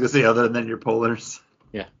was gonna say other than your polars.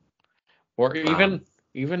 or even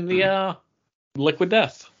the Liquid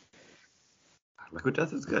Death. Liquid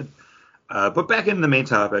Death is good. But back in the main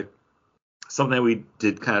topic, something that we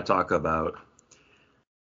did kind of talk about.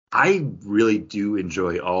 I really do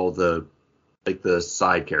enjoy all the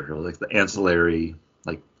side characters, like the ancillary,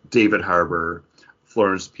 like David Harbour,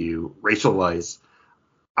 Florence Pugh, Rachel Weisz.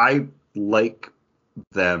 I like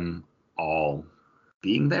them all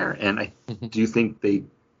being there, and I do think they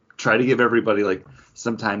try to give everybody like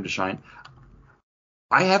some time to shine.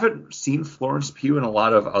 I haven't seen Florence Pugh in a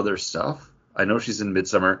lot of other stuff. I know she's in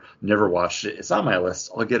Midsummer. Never watched it. It's on my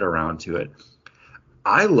list. I'll get around to it.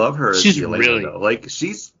 I love her as Yelena, though. Like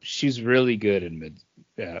she's really good in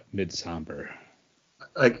Midsummer.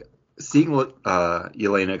 Like seeing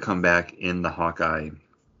Yelena come back in the Hawkeye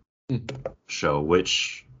show,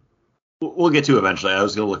 which we'll get to eventually. I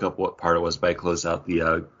was going to look up what part it was, but I closed out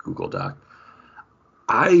the Google Doc.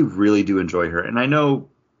 I really do enjoy her. And I know,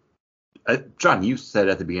 John, you said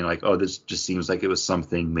at the beginning, like, oh, this just seems like it was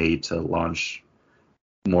something made to launch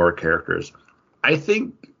more characters. I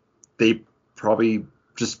think they probably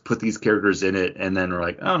just put these characters in it and then were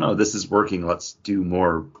like, oh, no, this is working. Let's do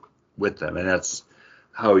more with them. And that's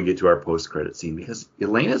how we get to our post-credit scene, because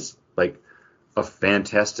Elena's like a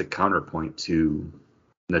fantastic counterpoint to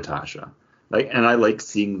Natasha. And I like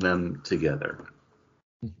seeing them together.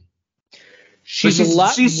 She's a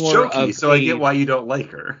lot more jokey, so I get why you don't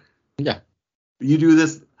like her. Yeah. You do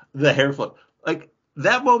the hair flip. Like,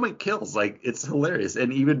 that moment kills. Like, it's hilarious.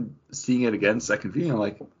 And even seeing it again, second viewing, I'm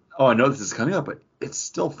like, oh, I know this is coming up, but it's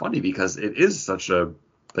still funny because it is such a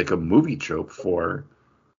movie trope for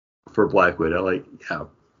Black Widow. Like, yeah.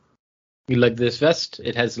 You like this vest?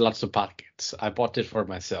 It has lots of pockets. I bought it for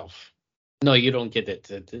myself. No, you don't get it.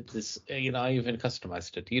 This, I even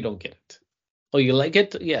customized it. You don't get it. Oh, you like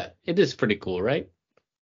it? Yeah, it is pretty cool, right?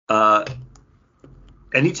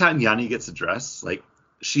 Anytime Yanni gets a dress, like,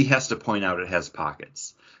 she has to point out it has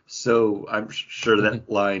pockets. So I'm sure that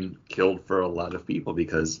line killed for a lot of people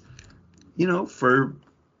because, I'm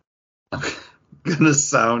gonna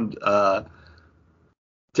sound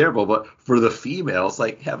terrible, but for the females,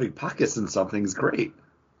 like, having pockets in something's great.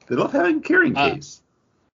 They love having a carrying case.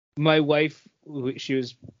 My wife, she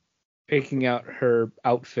was picking out her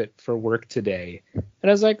outfit for work today, and I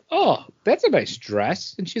was like, "Oh, that's a nice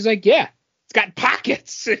dress," and she's like, "Yeah, it's got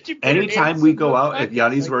pockets." Anytime we go out, if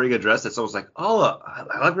Yanni's wearing a dress, it's always like, "Oh,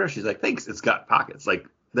 I love her." She's like, "Thanks, it's got pockets." Like,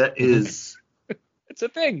 that is, it's a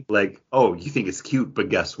thing. Like, oh, you think it's cute, but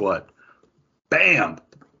guess what? Bam,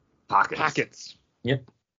 pockets. Yep.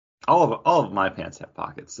 All of my pants have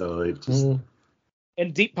pockets, so it just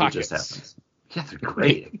and deep pockets. It just happens. Yeah, they're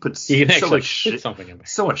great. It puts you can so actually much put something in there.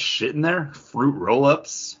 So much shit in there. Fruit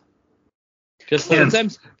roll-ups. Just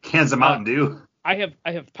sometimes cans of Mountain Dew. I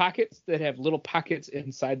have pockets that have little pockets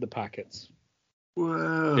inside the pockets.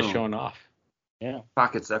 Whoa. Just showing off. Yeah.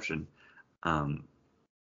 Pocketception.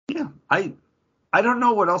 Yeah. I don't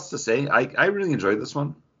know what else to say. I really enjoyed this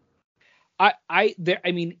one.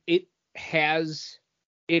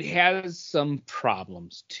 It has some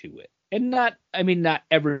problems to it, and not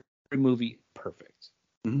every movie perfect,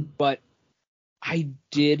 but I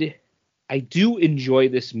do enjoy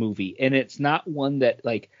this movie, and it's not one that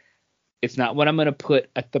it's not what I'm gonna put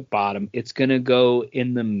at the bottom. It's gonna go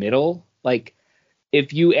in the middle. Like,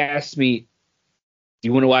 if you asked me, do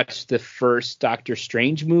you want to watch the first Doctor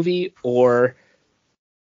Strange movie or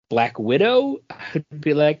Black Widow, I'd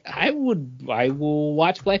be like, I will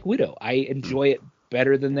watch Black Widow. I enjoy it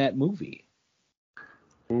better than that movie.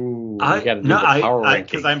 Ooh, power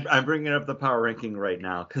ranking. Because I'm bringing up the power ranking right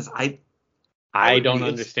now because I don't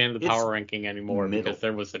understand the power ranking anymore because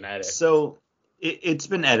there was an edit. So it's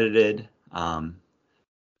been edited,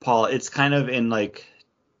 Paul. It's kind of in like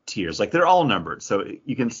tiers, like they're all numbered, so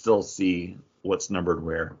you can still see what's numbered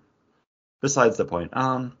where. Besides the point,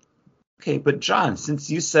 okay, but John, since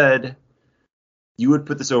you said you would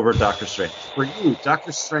put this over Doctor Strange, for you,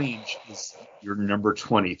 Doctor Strange is your number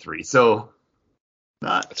 23. So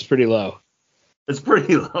it's pretty low. It's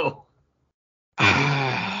pretty low.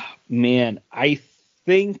 Man, I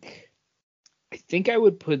think I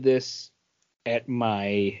would put this at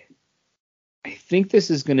my. I think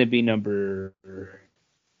this is going to be number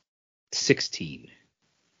 16.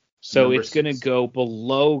 So number it's going to go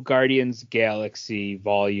below Guardians Galaxy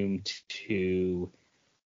Volume 2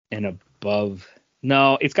 and above.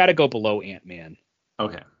 No, it's got to go below Ant-Man.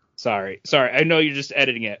 Okay. Sorry. I know you're just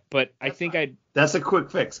editing it, but I think That's a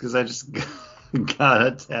quick fix because I just got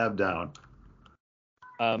a tab down.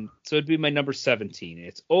 So it'd be my number 17.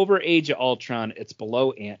 It's over Age of Ultron. It's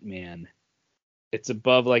below Ant-Man. It's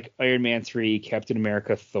above like Iron Man 3, Captain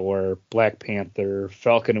America, Thor, Black Panther,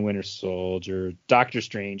 Falcon and Winter Soldier, Doctor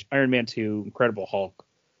Strange, Iron Man 2, Incredible Hulk,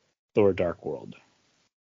 Thor: Dark World.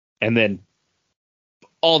 And then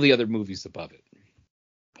all the other movies above it.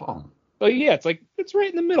 Paul. Oh yeah, it's right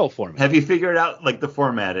in the middle for me. Have you figured out like the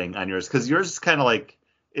formatting on yours? Because yours is kind of like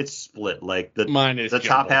it's split. Like mine is the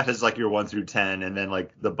top half is like your 1 through 10, and then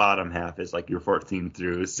like the bottom half is like your 14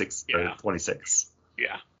 through 6 or 26.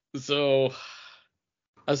 Yeah. So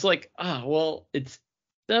I was like, well, it's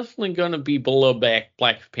definitely going to be below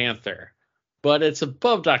Black Panther, but it's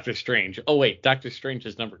above Doctor Strange. Oh wait, Doctor Strange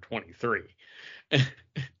is number 23,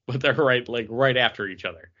 but they're right after each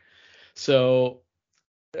other. So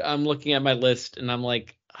I'm looking at my list and I'm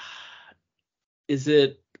like, is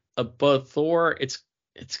it above Thor? It's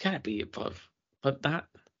gotta be above, but not.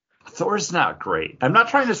 Thor's not great. I'm not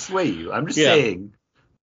trying to sway you. I'm just saying.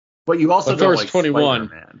 But you also don't Thor's like 21.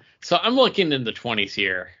 Spider-Man. So I'm looking in the 20s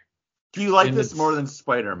here. Do you like this more than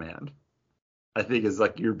Spider-Man? I think is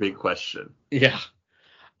like your big question. Yeah.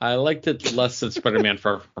 I liked it less than Spider-Man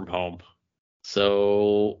Far From Home.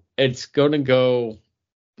 So it's going to go.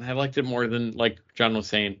 I liked it more than, like John was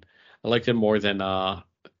saying, I liked it more than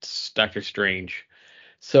Doctor Strange.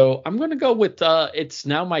 So I'm going to go with it's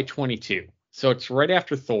now my 22. So it's right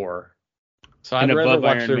after Thor. So I'd rather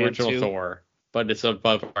watch the original Thor, but it's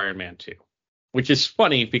above Iron Man 2, which is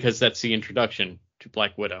funny because that's the introduction to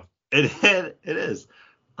Black Widow. It is.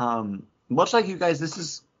 Much like you guys, this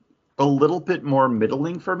is a little bit more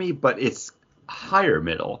middling for me, but it's higher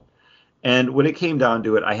middle. And when it came down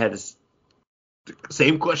to it, I had the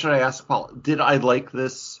same question I asked Paul. Did I like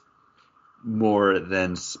this more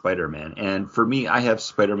than Spider-Man? And for me, I have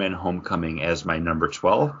Spider-Man Homecoming as my number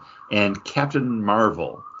 12, and Captain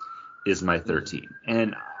Marvel is my 13.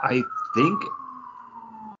 And I think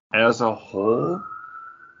as a whole,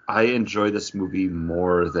 I enjoy this movie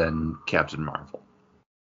more than Captain Marvel.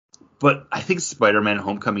 But I think Spider-Man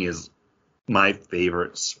Homecoming is my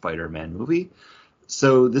favorite Spider-Man movie.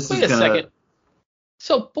 So this Wait is a second.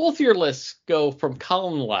 So both your lists go from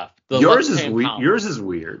column left. Yours is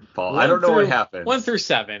weird, Paul. I don't know what happened. 1 through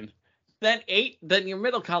 7. Then 8. Then your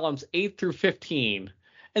middle column's 8 through 15.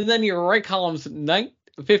 And then your right column's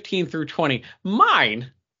 15 through 20. My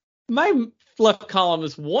left column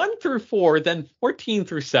is 1 through 4, then 14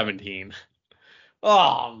 through 17.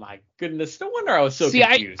 Oh my goodness! No wonder I was so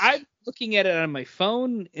confused. I'm looking at it on my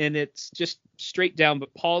phone and it's just straight down,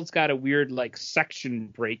 but Paul's got a weird section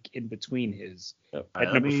break in between his.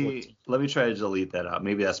 Let me try to delete that out.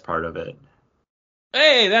 Maybe that's part of it.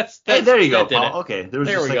 Hey, that's there you go, Paul. Okay, there was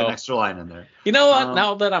just an extra line in there. You know what?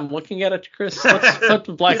 Now that I'm looking at it, Chris, let's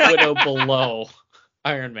put Black Widow below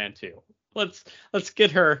Iron Man 2. let's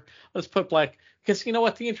get her. Let's put Black, because you know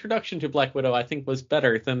what, the introduction to Black Widow I think was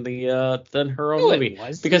better than her own movie,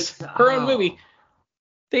 because her own movie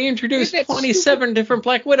they introduced 27 different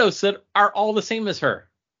Black Widows that are all the same as her.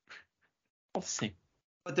 All the same.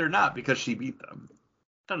 But they're not, because she beat them.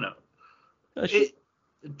 I don't know. With her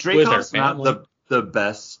Draco's not family. the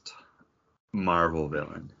best Marvel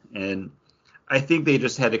villain, and I think they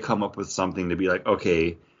just had to come up with something to be like,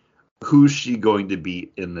 okay, who's she going to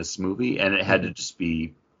beat in this movie? And it had to just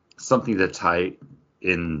be something to tie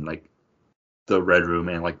in like the Red Room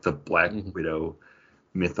and like the Black Widow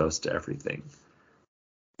mythos to everything.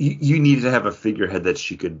 You needed to have a figurehead that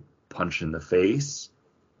she could punch in the face.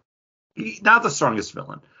 Not the strongest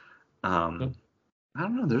villain. I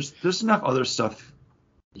don't know. There's enough other stuff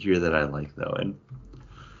here that I like though, and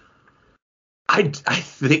I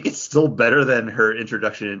think it's still better than her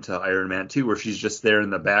introduction into Iron Man 2, where she's just there in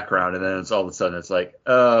the background, and then it's all of a sudden it's like,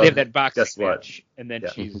 they have that box guess what? match, and then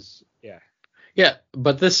she's Yeah,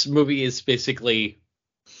 but this movie is basically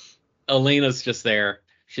Elena's just there.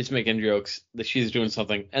 She's making jokes that she's doing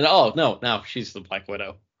something, and now she's the Black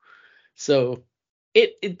Widow. So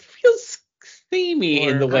it feels themey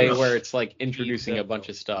in the way where it's like introducing a bunch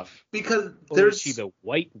of stuff. Because there's she the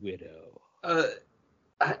White Widow.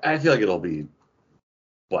 I feel like it'll be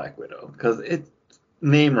Black Widow because it's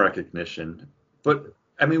name recognition. But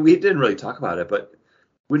I mean, we didn't really talk about it, but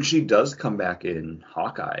when she does come back in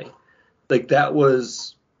Hawkeye, like that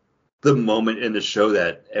was the moment in the show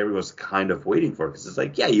that everyone's kind of waiting for, because it's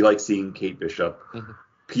like, yeah, you like seeing Kate Bishop,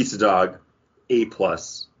 piece of dog, A+.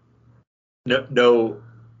 No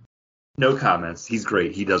comments. He's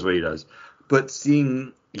great. He does what he does. But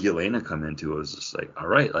seeing Yelena come into it was just like, all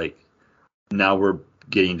right, like now we're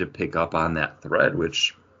getting to pick up on that thread,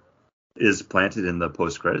 which is planted in the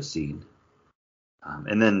post-credit scene.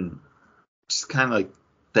 And then just kind of like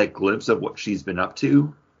that glimpse of what she's been up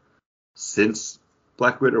to since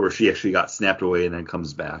Black Widow, where she actually got snapped away and then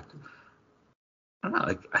comes back. I don't know.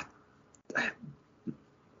 Like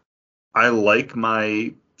I like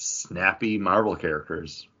my snappy Marvel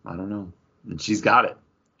characters. I don't know. And she's got it.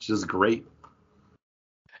 She's great.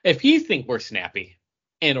 If you think we're snappy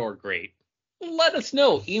and or great, let us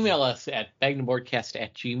know. Email us at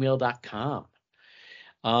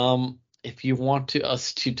bagnumboardcast@gmail.com. If you want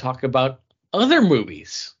us to talk about other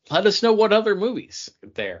movies, let us know what other movies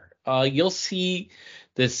there. You'll see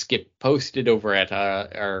this get posted over at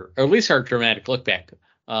or at least our dramatic look back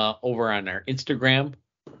over on our Instagram.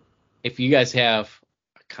 If you guys have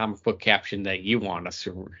a comic book caption that you want us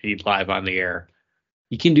to read live on the air,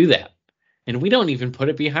 you can do that. And we don't even put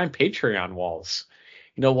it behind Patreon walls.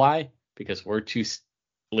 You know why? Because we're too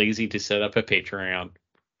lazy to set up a Patreon.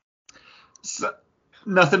 So,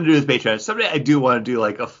 nothing to do with Patreon. Someday I do want to do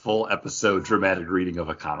like a full episode dramatic reading of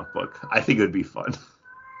a comic book. I think it would be fun.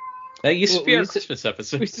 That used to be our Christmas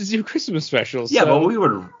episode. We used to do Christmas specials. Yeah,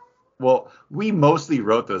 so. but we mostly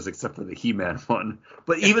wrote those except for the He-Man one.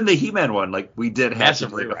 But even the He-Man one, like we did have to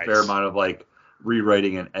like a fair amount of like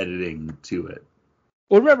rewriting and editing to it.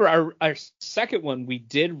 Well, remember our second one, we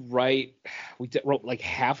wrote like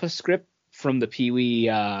half a script from the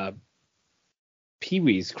Pee-wee's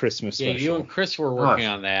Christmas special. Yeah, you and Chris were working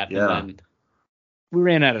on that. Yeah. And then we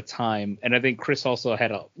ran out of time, and I think Chris also had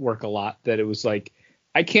to work a lot, that it was like,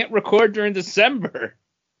 I can't record during December.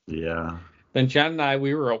 Yeah. Then John and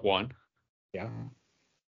we were at one. Yeah.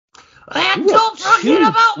 And don't forget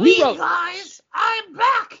about me, guys. I'm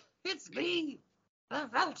back. It's me, the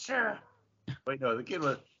Vulture. Wait, no, the kid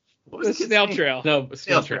was... What The was the kid's Snail name? Trail. No,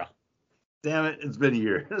 Snail Trail. Damn it, it's been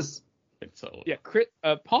years. So, Yeah,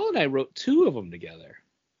 Paul and I wrote two of them together.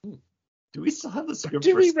 Do we still have the script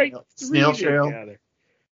Did for we write Snail three Trail? together?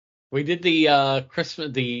 we did the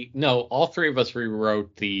all three of us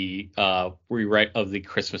rewrote the rewrite of the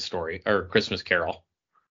Christmas story or Christmas Carol.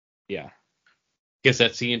 Yeah. Because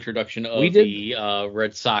that's the introduction of We did- the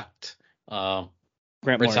Red Sox Grant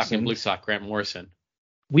Red Sox Morrison. and Blue Sox Grant Morrison.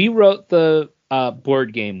 We wrote the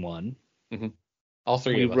board game one. All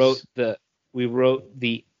three We of us. wrote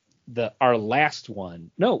the our last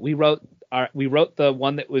one. No, we wrote the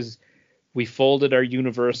one that was, we folded our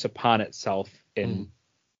universe upon itself and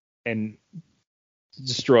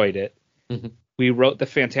destroyed it. We wrote the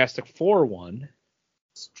Fantastic Four one.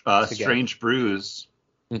 Strange Brews.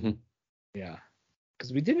 Yeah,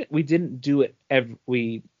 because we didn't do it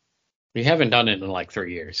we haven't done it in like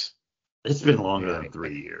 3 years. It's been longer than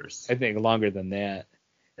 3 years. I think longer than that.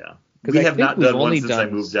 Yeah. 'Cause We I have think not we've done one only since I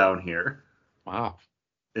done- moved down here. Wow.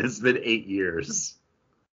 It's been 8 years.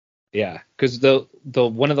 Yeah, because the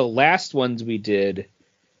one of the last ones we did,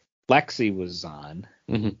 Lexi was on,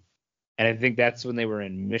 and And I think that's when they were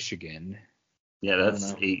in Michigan. Yeah,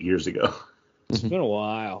 that's 8 years ago. It's been a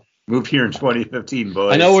while. Moved here in 2015,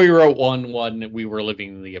 boys. I know we wrote one when we were living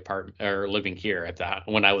in the apartment or living here at that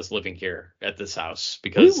when I was living here at this house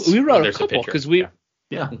because we wrote a there's couple picture. because we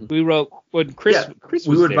Yeah. we wrote when Chris was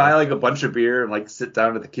we would there. buy like a bunch of beer and like sit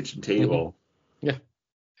down at the kitchen table. Yeah.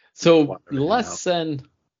 So Swap everything less out. than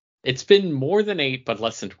it's been more than 8, but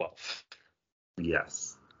less than 12.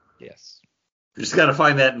 Yes. Yes. We just got to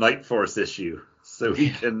find that Night Force issue so we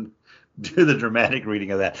can do the dramatic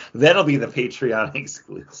reading of that. That'll be the Patreon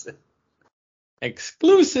exclusive.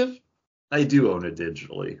 Exclusive. I do own it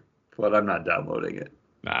digitally, but I'm not downloading it.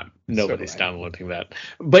 Nah, nobody's So do I. downloading that.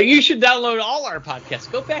 But you should download all our podcasts.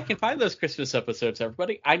 Go back and find those Christmas episodes,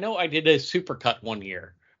 everybody. I know I did a supercut one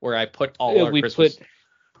year where I put all our Christmas.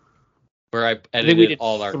 Where I I think edited we did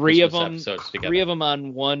all our three of Christmas them. episodes together. 3 of them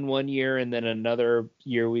on one year, and then another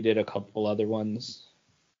year we did a couple other ones.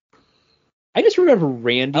 I just remember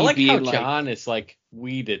Randy I like being how like, John is like,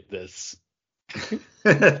 we did this.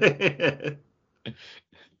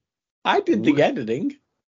 I did the editing.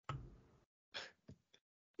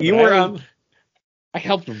 You But were I- on. I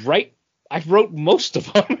helped write. I wrote most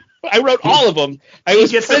of them. I wrote all of them. I He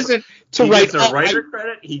was gets a- present to he write gets a all. writer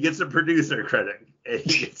credit, he gets a producer credit, and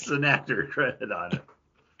he gets an actor credit on it.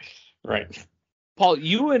 Right. Paul,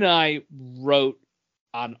 you and I wrote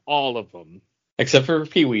on all of them. Except for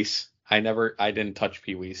Pee Wee's. I didn't touch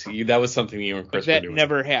Pee Wee's. That was something you and But Chris were that doing.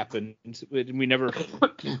 never happened. We never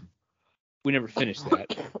finished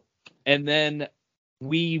that. And then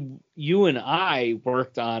you and I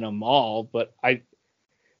worked on them all, but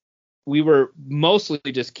we were mostly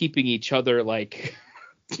just keeping each other like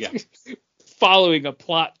Yeah. following a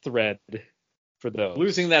plot thread for those.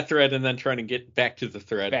 Losing that thread and then trying to get back to the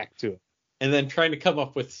thread. back to it. And then trying to come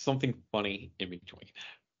up with something funny in between.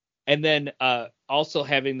 And then also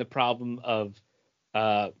having the problem of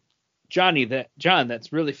John,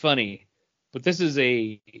 that's really funny, but this is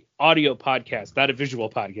a audio podcast, not a visual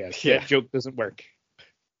podcast. Yeah. That joke doesn't work.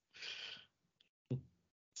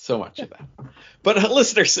 So much of that. But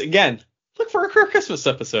listeners, again, look for our Christmas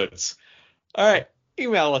episodes. All right.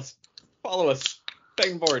 Email us. Follow us.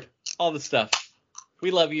 Begging board. All the stuff. We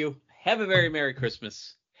love you. Have a very Merry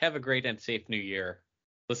Christmas. Have a great and safe New Year.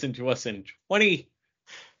 Listen to us in 20.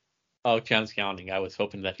 Oh, John's counting. I was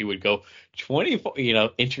hoping that he would go 24,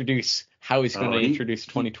 introduce how he's going to introduce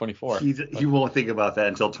 2024. He won't think about that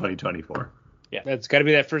until 2024. That's got to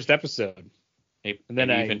be that first episode. Maybe, And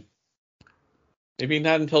then maybe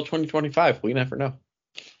not until 2025. We never know.